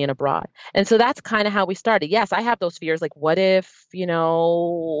domestically and abroad. And so that's kind of how we started. Yes, I have those fears, like what if,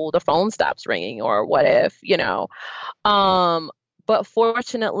 the phone stops ringing, or what if, but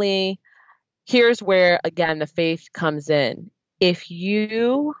fortunately, here's where, again, the faith comes in. If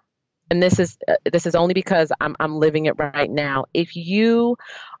you, and this is only because I'm living it right now, if you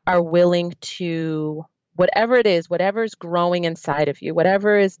are willing to, whatever it is, whatever is growing inside of you,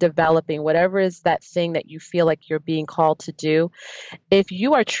 whatever is developing, whatever is that thing that you feel like you're being called to do, if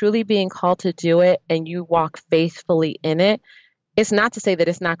you are truly being called to do it and you walk faithfully in it, it's not to say that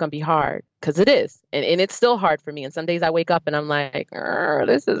it's not going to be hard, because it is. And it's still hard for me. And some days I wake up and I'm like,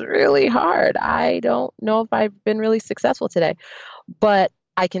 this is really hard. I don't know if I've been really successful today. But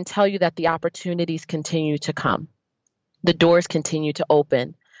I can tell you that the opportunities continue to come. The doors continue to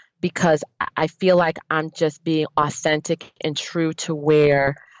open, because I feel like I'm just being authentic and true to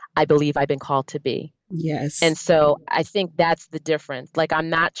where I believe I've been called to be. Yes. And so I think that's the difference. Like, I'm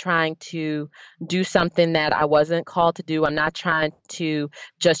not trying to do something that I wasn't called to do. I'm not trying to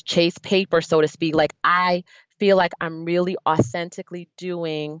just chase paper, so to speak. Like, I feel like I'm really authentically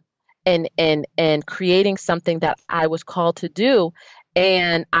doing and creating something that I was called to do.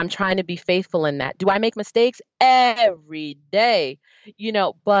 And I'm trying to be faithful in that. Do I make mistakes? Every day,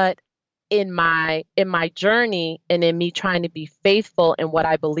 but in my journey and in me trying to be faithful in what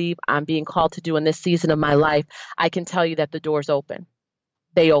I believe I'm being called to do in this season of my life, I can tell you that the doors open.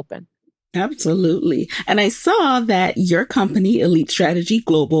 They open. Absolutely. And I saw that your company, Elite Strategy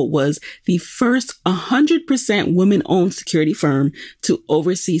Global, was the first 100% women-owned security firm to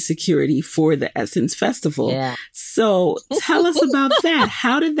oversee security for the Essence Festival. Yeah. So tell us about that.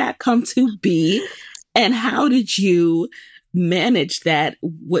 How did that come to be? And how did you manage that,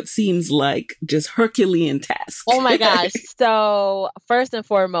 what seems like just Herculean task? Oh my gosh. So first and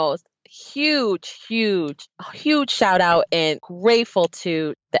foremost, huge shout out and grateful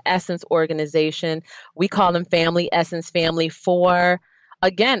to the Essence organization. We call them family, Essence family, for,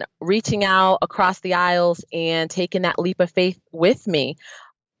 again, reaching out across the aisles and taking that leap of faith with me.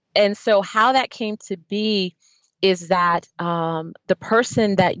 And so how that came to be is that the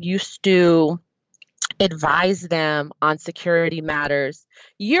person that used to advise them on security matters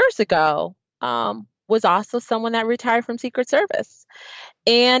years ago was also someone that retired from Secret Service.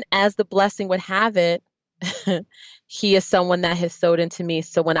 And as the blessing would have it, he is someone that has sowed into me.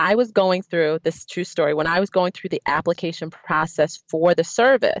 So when I was going through, this is a true story, when I was going through the application process for the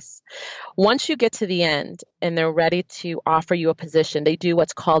service, once you get to the end and they're ready to offer you a position, they do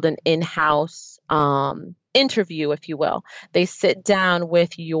what's called an in-house interview, if you will. They sit down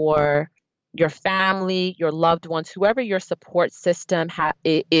with your family, your loved ones, whoever your support system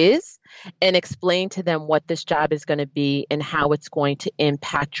is, and explain to them what this job is going to be and how it's going to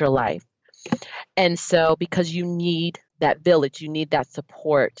impact your life. And so, because you need that village, you need that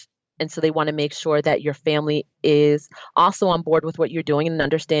support. And so they want to make sure that your family is also on board with what you're doing and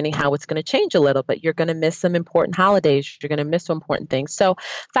understanding how it's going to change a little bit. You're going to miss some important holidays. You're going to miss some important things. So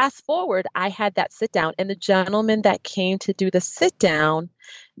fast forward, I had that sit down, and the gentleman that came to do the sit down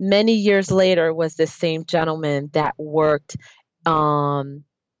many years later was this same gentleman that worked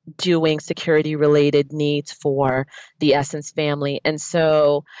doing security related needs for the Essence family. And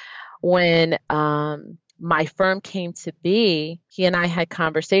so when my firm came to be, he and I had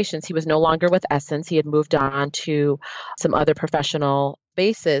conversations. He was no longer with Essence. He had moved on to some other professional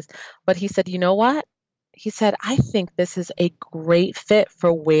bases. But he said, you know what? He said, I think this is a great fit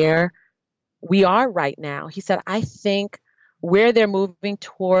for where we are right now. He said, I think where they're moving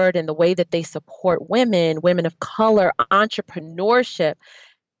toward and the way that they support women, women of color, entrepreneurship,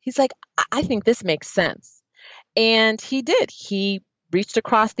 he's like, I think this makes sense. And he did. He reached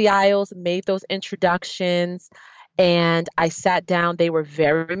across the aisles, made those introductions, and I sat down. They were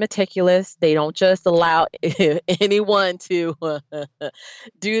very meticulous. They don't just allow anyone to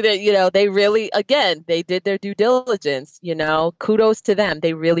do that. They really, again, they did their due diligence. Kudos to them.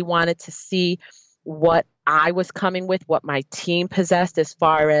 They really wanted to see what I was coming with, what my team possessed as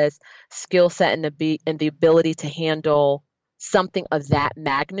far as skill set and the ability to handle something of that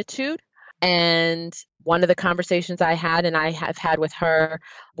magnitude. And one of the conversations I had, and I have had with her,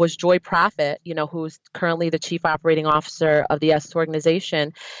 was Joy Prophet, who's currently the chief operating officer of the Essence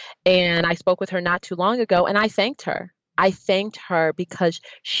organization. And I spoke with her not too long ago, and I thanked her. I thanked her because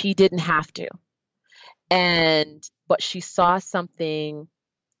she didn't have to. But she saw something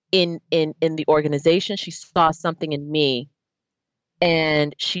in the organization. She saw something in me,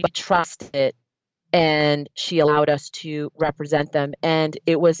 and she trusted, and she allowed us to represent them. And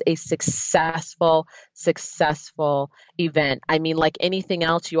it was a successful event. I mean, like anything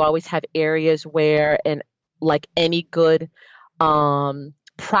else, you always have areas where, and like any good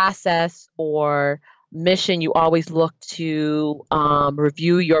process or mission, you always look to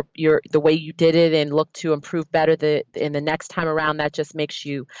review the way you did it and look to improve better in the next time around. That just makes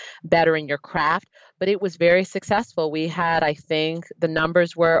you better in your craft. But it was very successful. We had, I think the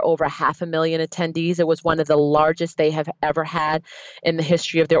numbers were over 500,000 attendees. It was one of the largest they have ever had in the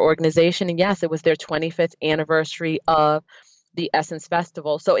history of their organization. And yes, it was their 25th anniversary of the Essence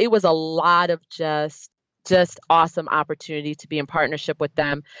Festival. So it was a lot of just awesome opportunity to be in partnership with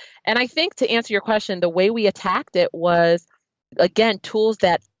them. And I think, to answer your question, the way we attacked it was, again, tools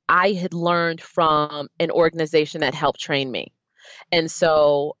that I had learned from an organization that helped train me. And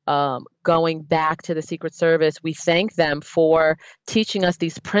so going back to the Secret Service, we thank them for teaching us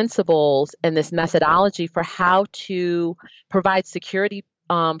these principles and this methodology for how to provide security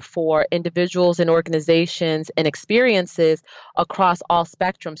for individuals and organizations and experiences across all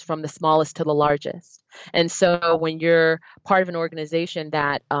spectrums, from the smallest to the largest. And so when you're part of an organization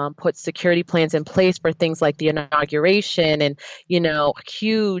that puts security plans in place for things like the inauguration and,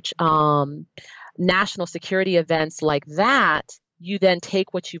 huge national security events like that, you then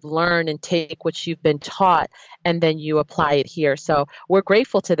take what you've learned and take what you've been taught, and then you apply it here. So we're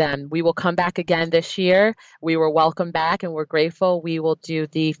grateful to them. We will come back again this year. We were welcome back, and we're grateful. We will do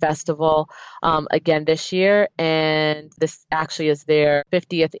the festival again this year, and this actually is their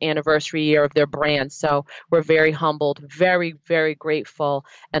 50th anniversary year of their brand. So we're very humbled, very, very grateful,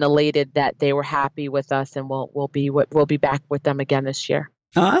 and elated that they were happy with us, and we'll be back with them again this year.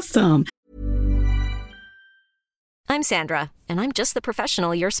 Awesome. I'm Sandra, and I'm just the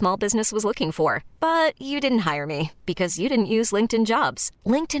professional your small business was looking for. But you didn't hire me because you didn't use LinkedIn Jobs.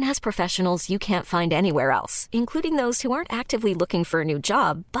 LinkedIn has professionals you can't find anywhere else, including those who aren't actively looking for a new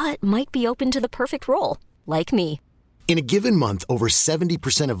job, but might be open to the perfect role, like me. In a given month, over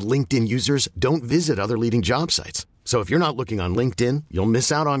 70% of LinkedIn users don't visit other leading job sites. So if you're not looking on LinkedIn, you'll miss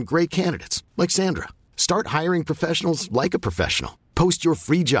out on great candidates like Sandra. Start hiring professionals like a professional. Post your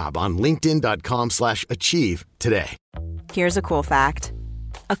free job on linkedin.com/achieve today. Here's a cool fact.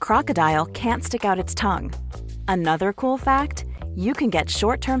 A crocodile can't stick out its tongue. Another cool fact, you can get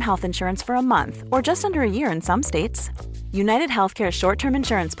short-term health insurance for a month or just under a year in some states. United Healthcare short-term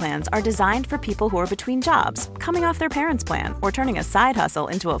insurance plans are designed for people who are between jobs, coming off their parents' plan, or turning a side hustle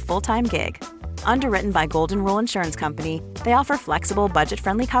into a full-time gig. Underwritten by Golden Rule Insurance Company, they offer flexible,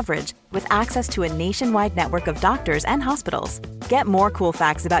 budget-friendly coverage with access to a nationwide network of doctors and hospitals. Get more cool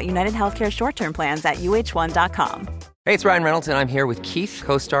facts about United Healthcare short-term plans at uh1.com. Hey, it's Ryan Reynolds, and I'm here with Keith,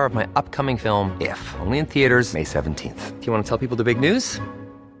 co-star of my upcoming film, If, only in theaters May 17th. Do you want to tell people the big news?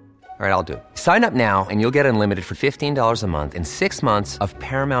 All right, I'll do it. Sign up now and you'll get unlimited for $15 a month and 6 months of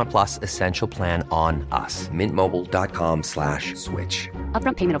Paramount Plus Essential Plan on us. MintMobile.com/switch.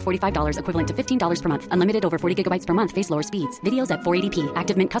 Upfront payment of $45 equivalent to $15 per month. Unlimited over 40 gigabytes per month. Face lower speeds. Videos at 480p.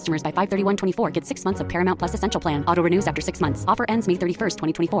 Active Mint customers by 531.24 get 6 months of Paramount Plus Essential Plan. Auto renews after 6 months. Offer ends May 31st,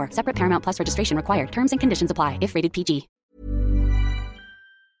 2024. Separate Paramount Plus registration required. Terms and conditions apply if rated PG.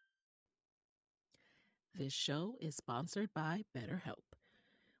 This show is sponsored by BetterHelp.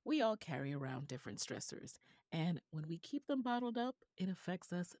 We all carry around different stressors, and when we keep them bottled up, it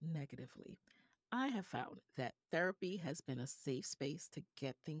affects us negatively. I have found that therapy has been a safe space to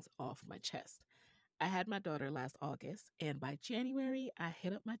get things off my chest. I had my daughter last August, and by January, I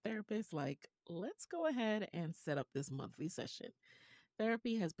hit up my therapist like, let's go ahead and set up this monthly session.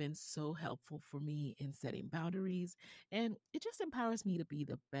 Therapy has been so helpful for me in setting boundaries, and it just empowers me to be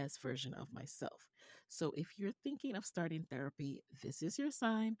the best version of myself. So if you're thinking of starting therapy, this is your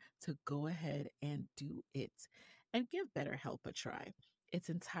sign to go ahead and do it and give BetterHelp a try. It's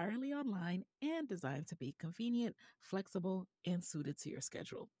entirely online and designed to be convenient, flexible, and suited to your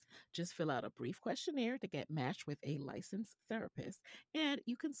schedule. Just fill out a brief questionnaire to get matched with a licensed therapist, and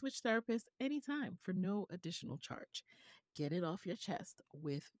you can switch therapists anytime for no additional charge. Get it off your chest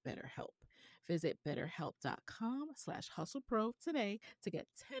with BetterHelp. Visit BetterHelp.com/HustlePro today to get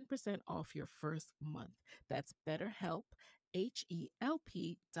 10% off your first month. That's BetterHelp,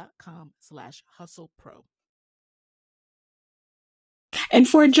 HELP.com/HustlePro. And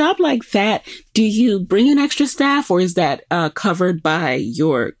for a job like that, do you bring in extra staff, or is that covered by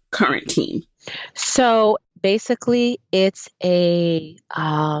your current team? So basically, it's a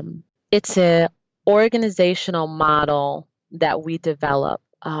organizational model that we develop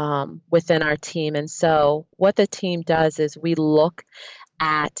within our team. And so what the team does is we look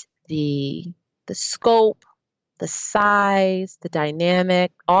at the scope, the size, the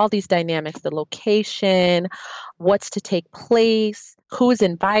dynamic, all these dynamics, the location, what's to take place, who's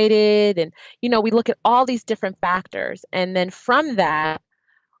invited. And, we look at all these different factors. And then from that,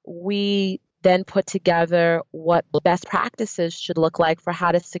 we then put together what best practices should look like for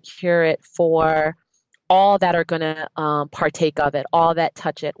how to secure it for all that are going to partake of it, all that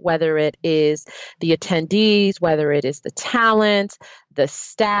touch it, whether it is the attendees, whether it is the talent, the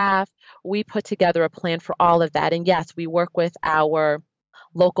staff. We put together a plan for all of that. And yes, we work with our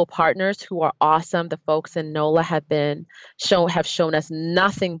local partners who are awesome. The folks in NOLA have shown us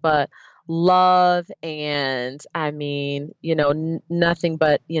nothing but love and nothing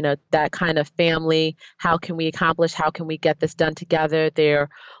but, that kind of family. How can we accomplish? How can we get this done together? Their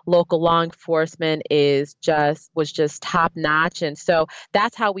local law enforcement was just top notch. And so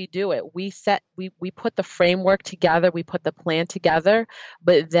that's how we do it. We put the framework together, we put the plan together,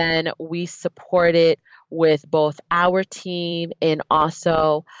 but then we support it with both our team and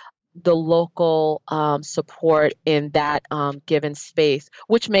also the local support in that given space,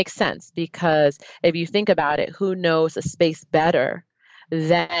 which makes sense because if you think about it, who knows a space better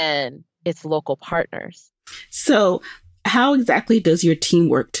than its local partners? So how exactly does your team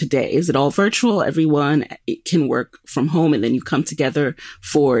work today? Is it all virtual? Everyone can work from home and then you come together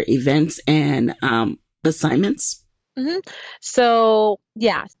for events and assignments? Mm-hmm. So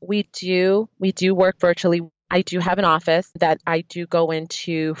yeah, we do work virtually. I do have an office that I do go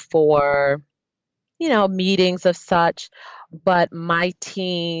into for, meetings of such, but my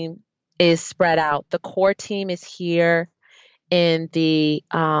team is spread out. The core team is here in the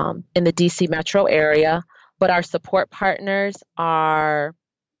DC metro area, but our support partners are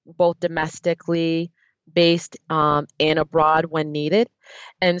both domestically based and abroad when needed.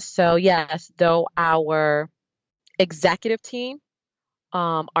 And so, yes, though our executive team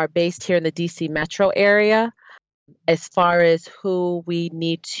are based here in the DC metro area, as far as who we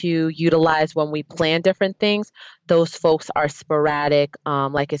need to utilize when we plan different things, those folks are sporadic,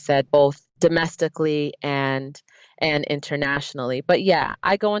 like I said, both domestically and internationally. But yeah,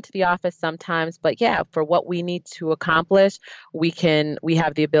 I go into the office sometimes, but yeah, for what we need to accomplish, we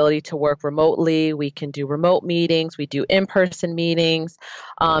have the ability to work remotely. We can do remote meetings. We do in-person meetings.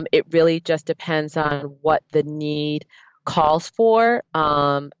 It really just depends on what the need calls for.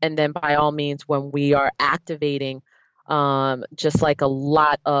 And then by all means, when we are activating, just like a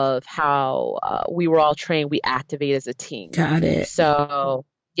lot of how we were all trained, we activate as a team. Got it. So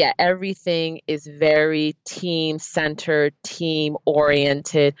yeah, everything is very team-centered,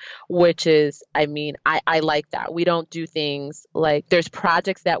 team-oriented, which is, I like that. We don't do things like, there's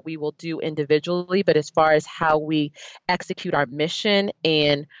projects that we will do individually, but as far as how we execute our mission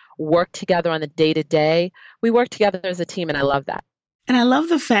and work together on the day-to-day, we work together as a team, and I love that. And I love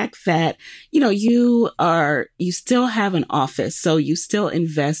the fact that, you still have an office, so you still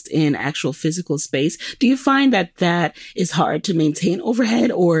invest in actual physical space. Do you find that that is hard to maintain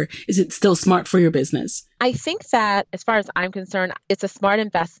overhead, or is it still smart for your business? I think that as far as I'm concerned, it's a smart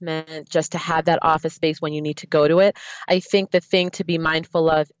investment just to have that office space when you need to go to it. I think the thing to be mindful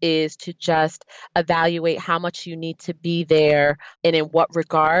of is to just evaluate how much you need to be there and in what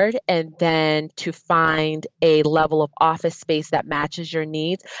regard, and then to find a level of office space that matches your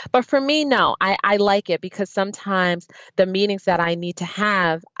needs. But for me, no, I like it because sometimes the meetings that I need to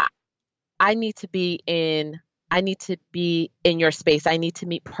have, I need to be in your space. I need to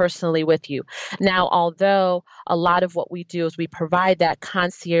meet personally with you. Now, although a lot of what we do is we provide that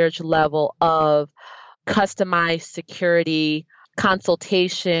concierge level of customized security,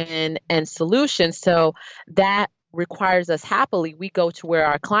 consultation, and solutions. So that requires us happily, we go to where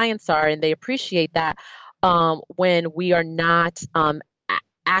our clients are, and they appreciate that when we are not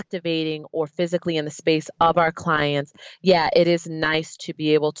activating or physically in the space of our clients. Yeah, it is nice to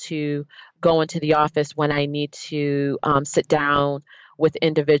be able to go into the office when I need to sit down with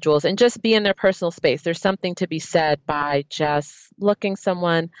individuals and just be in their personal space. There's something to be said by just looking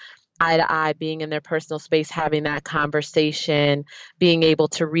someone eye to eye, being in their personal space, having that conversation, being able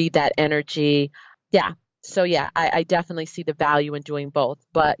to read that energy. Yeah. So yeah, I definitely see the value in doing both.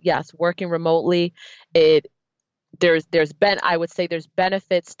 But yes, working remotely, I would say there's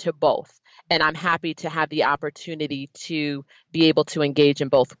benefits to both. And I'm happy to have the opportunity to be able to engage in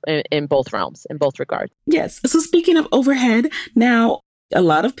both realms, in both regards. Yes. So speaking of overhead, now a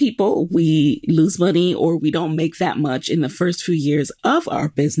lot of people, we lose money or we don't make that much in the first few years of our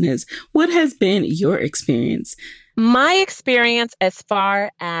business. What has been your experience? My experience as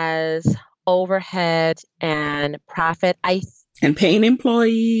far as overhead and profit, and paying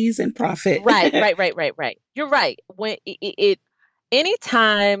employees and profit. Right. You're right. When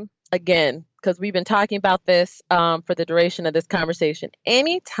anytime, again, because we've been talking about this for the duration of this conversation,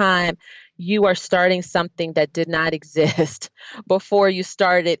 anytime you are starting something that did not exist before you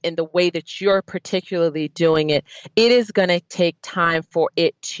started in the way that you're particularly doing it, it is going to take time for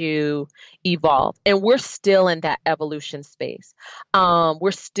it to evolve. And we're still in that evolution space.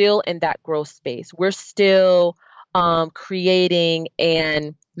 We're still in that growth space. We're still creating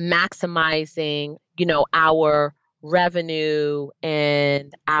and maximizing, our revenue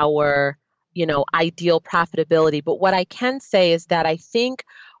and our, ideal profitability. But what I can say is that I think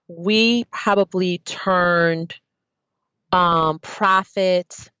we probably turned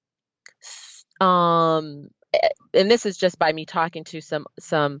profit, and this is just by me talking to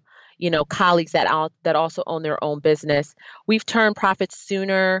some colleagues that also own their own business. We've turned profits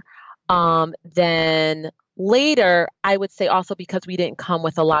sooner than later, I would say also because we didn't come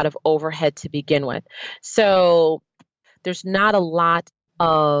with a lot of overhead to begin with. So there's not a lot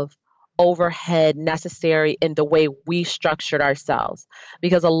of overhead necessary in the way we structured ourselves,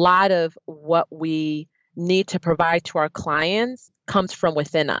 because a lot of what we need to provide to our clients comes from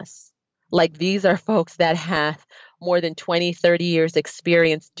within us. Like, these are folks that have more than 20, 30 years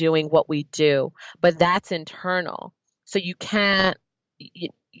experience doing what we do, but that's internal. So you can't,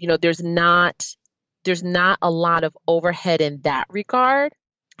 there's not a lot of overhead in that regard.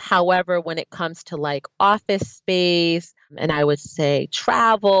 However, when it comes to like office space, and I would say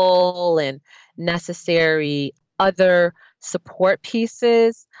travel and necessary other support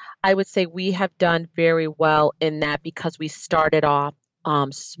pieces, I would say we have done very well in that because we started off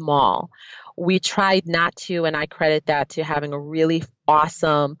small. We tried not to, and I credit that to having a really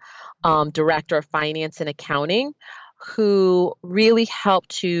awesome director of finance and accounting who really helped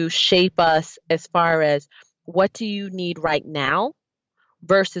to shape us as far as what do you need right now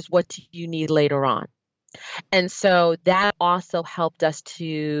versus what do you need later on. And so that also helped us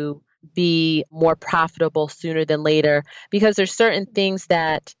to be more profitable sooner than later, because there's certain things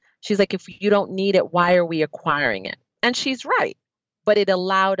that she's like, if you don't need it, why are we acquiring it? And she's right. But it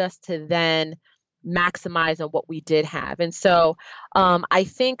allowed us to then maximize on what we did have. And so I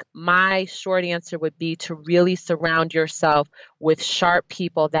think my short answer would be to really surround yourself with sharp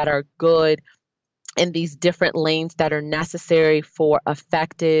people that are good in these different lanes that are necessary for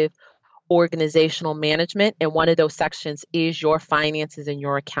effective organizational management. And one of those sections is your finances and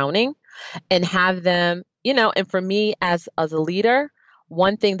your accounting, and have them, and for me as a leader,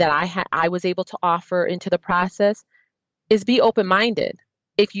 one thing that I was able to offer into the process is be open-minded.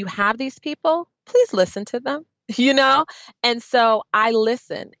 If you have these people, please listen to them, And so I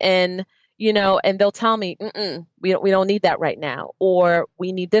listen, and and they'll tell me, we don't need that right now, or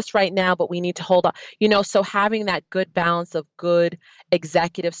we need this right now, but we need to hold on. So having that good balance of good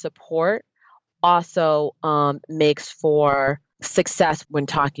executive support also makes for success when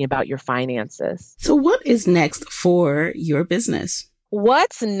talking about your finances. So what is next for your business?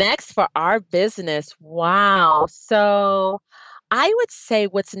 What's next for our business? Wow. So I would say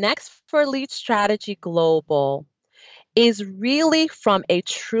what's next for Lead Strategy Global is really from a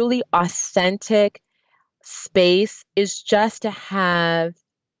truly authentic space is just to have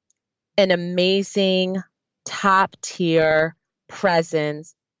an amazing top tier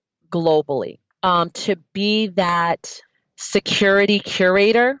presence globally. To be that security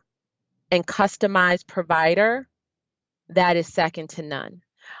curator and customized provider that is second to none.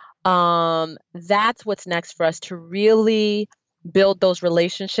 That's what's next for us, to really build those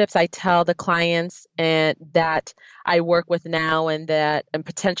relationships. I tell the clients and that I work with now and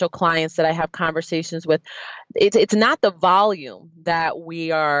potential clients that I have conversations with, it's not the volume that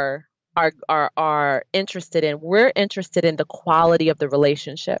we are interested in. We're interested in the quality of the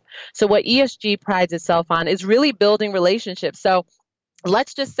relationship. So what ESG prides itself on is really building relationships. So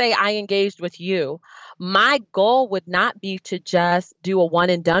let's just say I engaged with you. My goal would not be to just do a one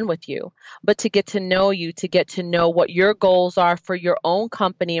and done with you, but to get to know you, to get to know what your goals are for your own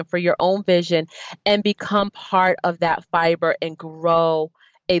company and for your own vision, and become part of that fiber and grow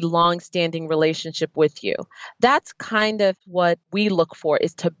a long-standing relationship with you. That's kind of what we look for,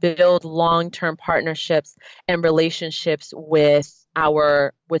 is to build long-term partnerships and relationships with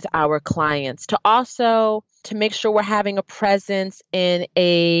our clients, to make sure we're having a presence in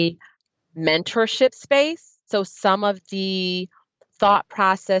a mentorship space. So some of the thought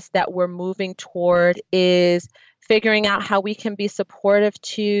process that we're moving toward is figuring out how we can be supportive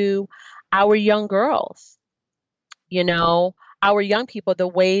to our young girls, our young people, the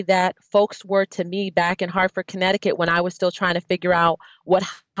way that folks were to me back in Hartford, Connecticut, when I was still trying to figure out what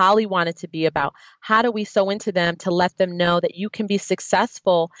Holli wanted to be about. How do we sow into them to let them know that you can be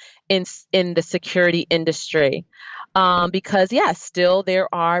successful in the security industry? Because yes, still there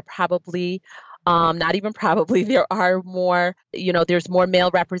are probably, not even probably, there are more, there's more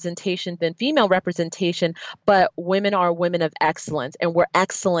male representation than female representation, but women are women of excellence, and we're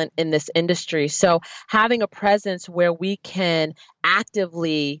excellent in this industry. So having a presence where we can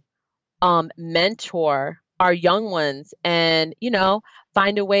actively mentor our young ones and,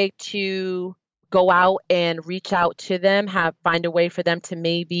 find a way to go out and reach out to them, find a way for them to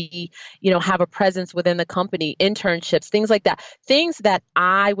maybe, have a presence within the company, internships, things like that. Things that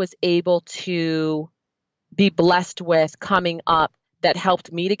I was able to be blessed with coming up that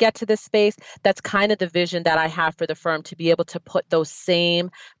helped me to get to this space. That's kind of the vision that I have for the firm, to be able to put those same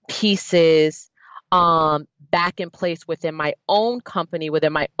pieces back in place within my own company,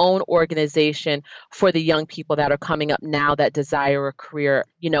 within my own organization, for the young people that are coming up now that desire a career,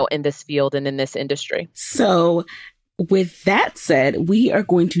 in this field and in this industry. So with that said, we are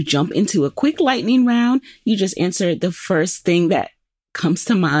going to jump into a quick lightning round. You just answer the first thing that comes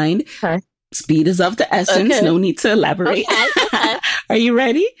to mind. Okay. Speed is of the essence. Okay. No need to elaborate. Okay. Are you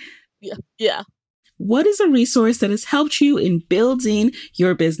ready? Yeah. What is a resource that has helped you in building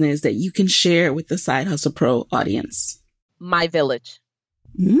your business that you can share with the Side Hustle Pro audience? My village.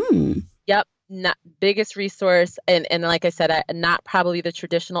 Yep. Biggest resource. And like I said, not probably the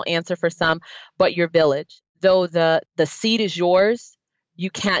traditional answer for some, but your village. Though the seed is yours,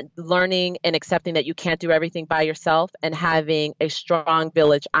 learning and accepting that you can't do everything by yourself, and having a strong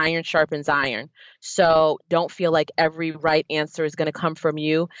village. Iron sharpens iron. So don't feel like every right answer is going to come from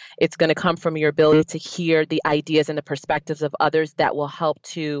you. It's going to come from your ability to hear the ideas and the perspectives of others that will help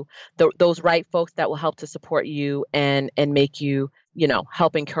those right folks that will help to support you and make you,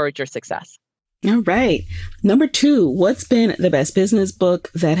 help encourage your success. All right. Number 2, what's been the best business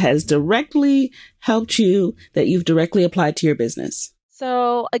book that has directly helped you, that you've directly applied to your business?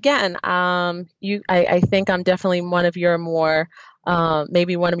 So again, I think I'm definitely one of your more,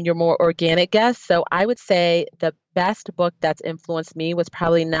 maybe one of your more organic guests. So I would say the best book that's influenced me was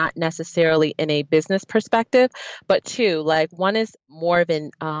probably not necessarily in a business perspective, but 2, one is more of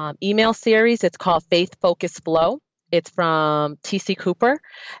an email series. It's called Faith Focus Flow. It's from T.C. Cooper.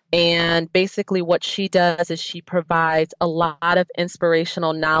 And basically what she does is she provides a lot of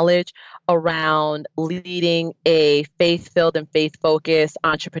inspirational knowledge around leading a faith-filled and faith-focused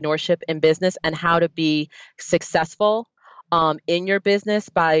entrepreneurship in business, and how to be successful in your business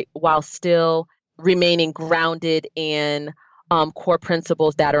while still remaining grounded in core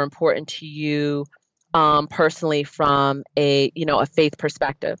principles that are important to you personally from a faith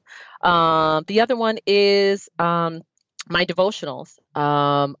perspective. The other one is my devotionals.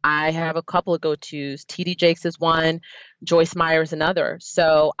 I have a couple of go-tos. T.D. Jakes is one, Joyce Meyer is another.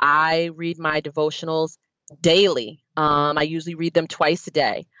 So I read my devotionals daily. I usually read them twice a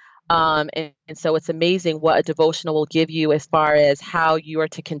day. And so it's amazing what a devotional will give you as far as how you are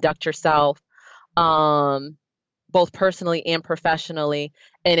to conduct yourself, both personally and professionally.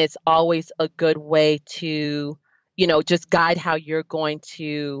 And it's always a good way to, just guide how you're going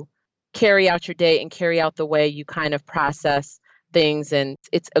to carry out your day and carry out the way you kind of process things. And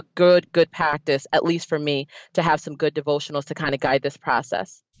it's a good practice, at least for me, to have some good devotionals to kind of guide this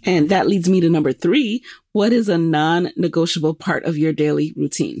process. And that leads me to number 3. What is a non-negotiable part of your daily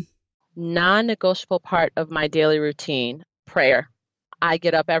routine? Non-negotiable part of my daily routine, prayer. I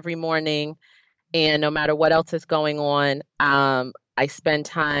get up every morning, and no matter what else is going on, I spend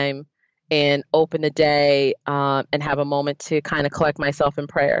time and open the day and have a moment to kind of collect myself in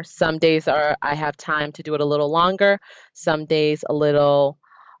prayer. Some days I have time to do it a little longer, some days a little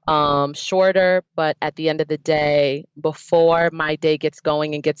shorter, but at the end of the day, before my day gets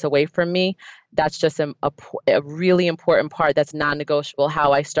going and gets away from me, that's just a really important part that's non-negotiable,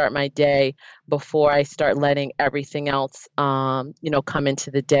 how I start my day before I start letting everything else, come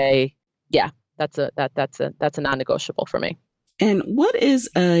into the day. Yeah, that's a non-negotiable for me. And what is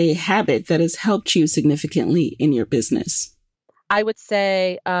a habit that has helped you significantly in your business? I would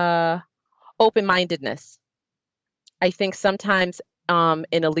say open-mindedness. I think sometimes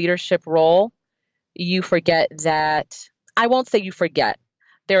in a leadership role, you forget that, I won't say you forget.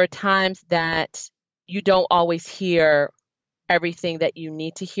 There are times that you don't always hear everything that you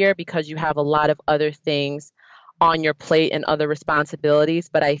need to hear because you have a lot of other things on your plate and other responsibilities.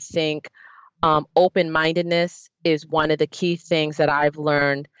 But I think open-mindedness is one of the key things that I've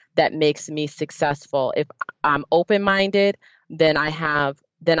learned that makes me successful. If I'm open-minded, then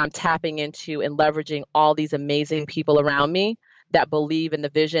I'm tapping into and leveraging all these amazing people around me that believe in the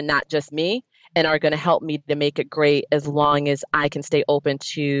vision, not just me, and are going to help me to make it great as long as I can stay open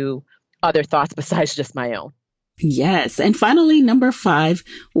to other thoughts besides just my own. Yes. And finally, number 5,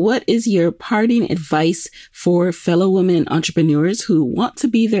 what is your parting advice for fellow women entrepreneurs who want to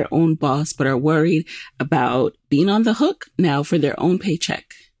be their own boss but are worried about being on the hook now for their own paycheck?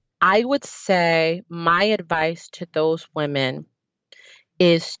 I would say my advice to those women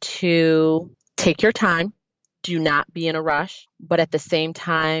is to take your time. Do not be in a rush, but at the same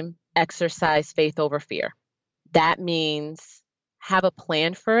time, exercise faith over fear. That means have a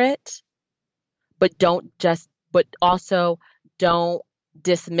plan for it, but also don't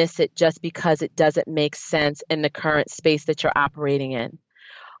dismiss it just because it doesn't make sense in the current space that you're operating in.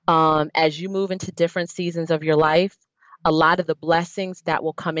 As you move into different seasons of your life, a lot of the blessings that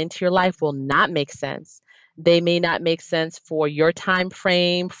will come into your life will not make sense. They may not make sense for your time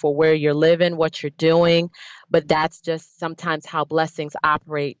frame, for where you're living, what you're doing, but that's just sometimes how blessings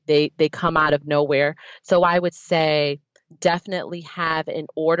operate. They come out of nowhere. So I would say definitely have an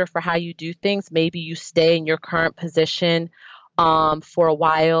order for how you do things. Maybe you stay in your current position for a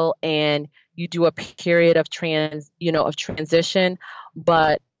while and you do a period of transition.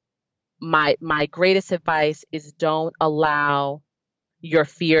 But my greatest advice is don't allow your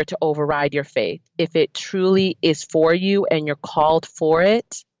fear to override your faith. If it truly is for you and you're called for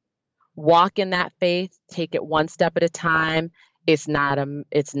it, walk in that faith, take it one step at a time. It's not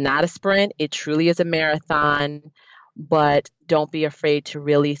a sprint. It truly is a marathon, but don't be afraid to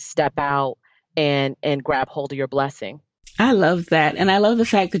really step out and grab hold of your blessing. I love that. And I love the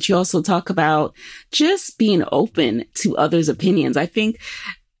fact that you also talk about just being open to others' opinions. I think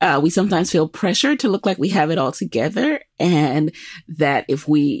we sometimes feel pressure to look like we have it all together, and that if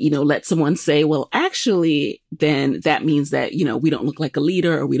we, let someone say, well, actually, then that means that, we don't look like a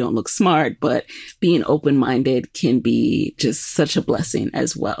leader or we don't look smart, but being open-minded can be just such a blessing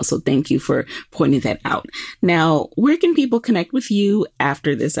as well. So thank you for pointing that out. Now, where can people connect with you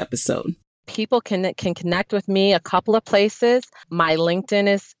after this episode? People can connect with me a couple of places. My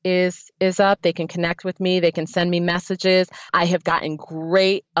LinkedIn is up. They can connect with me. They can send me messages. I have gotten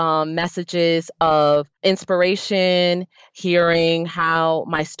great messages of inspiration, hearing how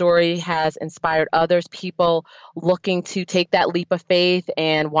my story has inspired others, people looking to take that leap of faith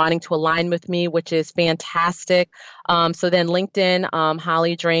and wanting to align with me, which is fantastic. So then LinkedIn,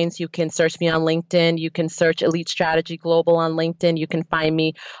 Holli Drains, you can search me on LinkedIn. You can search Elite Strategy Global on LinkedIn. You can find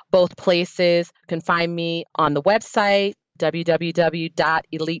me both places. You can find me on the website,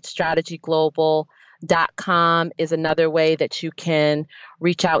 www.elitestrategyglobal.com is another way that you can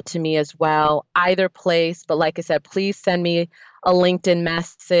reach out to me as well. Either place, but like I said, please send me a LinkedIn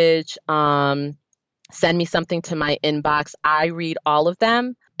message. Send me something to my inbox. I read all of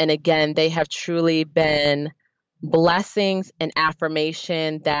them. And again, they have truly been blessings and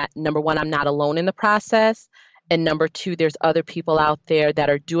affirmation that, number one, I'm not alone in the process. And number two, there's other people out there that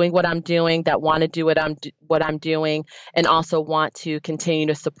are doing what I'm doing, that want to do what I'm doing, and also want to continue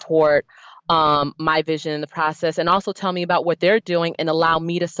to support my vision in the process, and also tell me about what they're doing and allow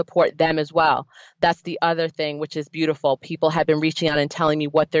me to support them as well. That's the other thing, which is beautiful. People have been reaching out and telling me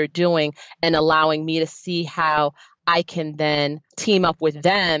what they're doing and allowing me to see how I can then team up with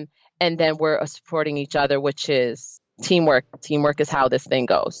them, and then we're supporting each other, which is teamwork. Teamwork is how this thing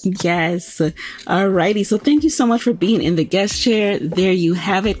goes. Yes. All righty. So thank you so much for being in the guest chair. There you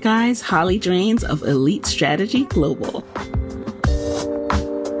have it, guys. Holli Drains of Elite Strategy Global.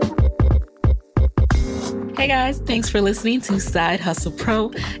 Hey guys, thanks for listening to Side Hustle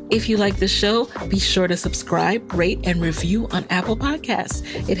Pro. If you like the show, be sure to subscribe, rate, and review on Apple Podcasts.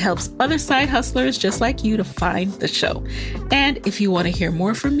 It helps other side hustlers just like you to find the show. And if you want to hear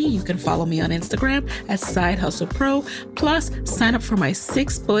more from me, you can follow me on Instagram at Side Hustle Pro. Plus, sign up for my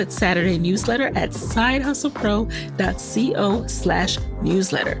 6-bullet Saturday newsletter at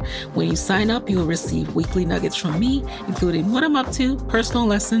sidehustlepro.co/newsletter. When you sign up, you will receive weekly nuggets from me, including what I'm up to, personal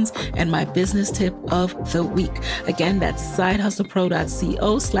lessons, and my business tip of the week. Again, that's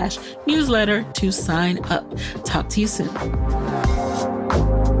sidehustlepro.co/newsletter to sign up. Talk to you soon.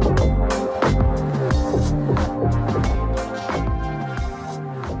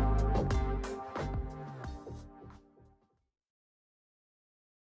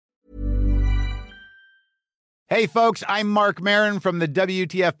 Hey folks, I'm Mark Maron from the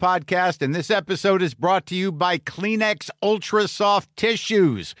WTF Podcast, and this episode is brought to you by Kleenex Ultra Soft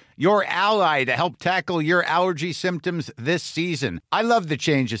Tissues, your ally to help tackle your allergy symptoms this season. I love the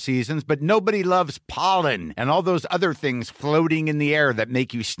change of seasons, but nobody loves pollen and all those other things floating in the air that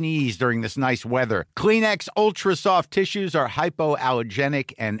make you sneeze during this nice weather. Kleenex Ultra Soft Tissues are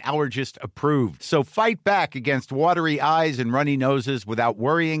hypoallergenic and allergist approved, so fight back against watery eyes and runny noses without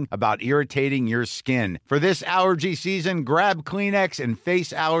worrying about irritating your skin. For this allergy season, grab Kleenex and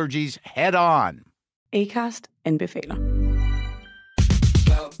face allergies head on. Acast anbefaler.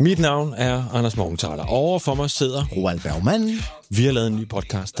 Mit navn er Anders Morgenthaler. Overfor mig sidder Roald Bergmann. Vi har lavet en ny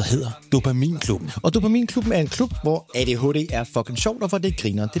podcast, der hedder Dopaminklubben. Og Dopaminklubben er en klub, hvor ADHD er fucking sjovt, og hvor det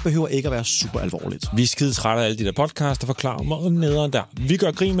griner. Det behøver ikke at være super alvorligt. Vi er skide trætte af alle de der podcasts, der forklarer mig nederen der. Vi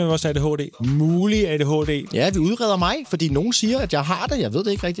gør grin med vores ADHD. Mulig ADHD. Ja, vi udreder mig, fordi nogen siger, at jeg har det. Jeg ved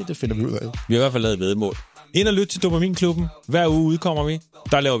det ikke rigtigt, det finder vi ud af. Vi har i hvert fald lavet væddemål. Ind og lyt til Dopaminklubben. Hver uge udkommer vi.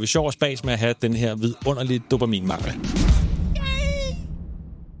 Der laver vi sjov og spas med at have den her vidunderlige dopaminmangel.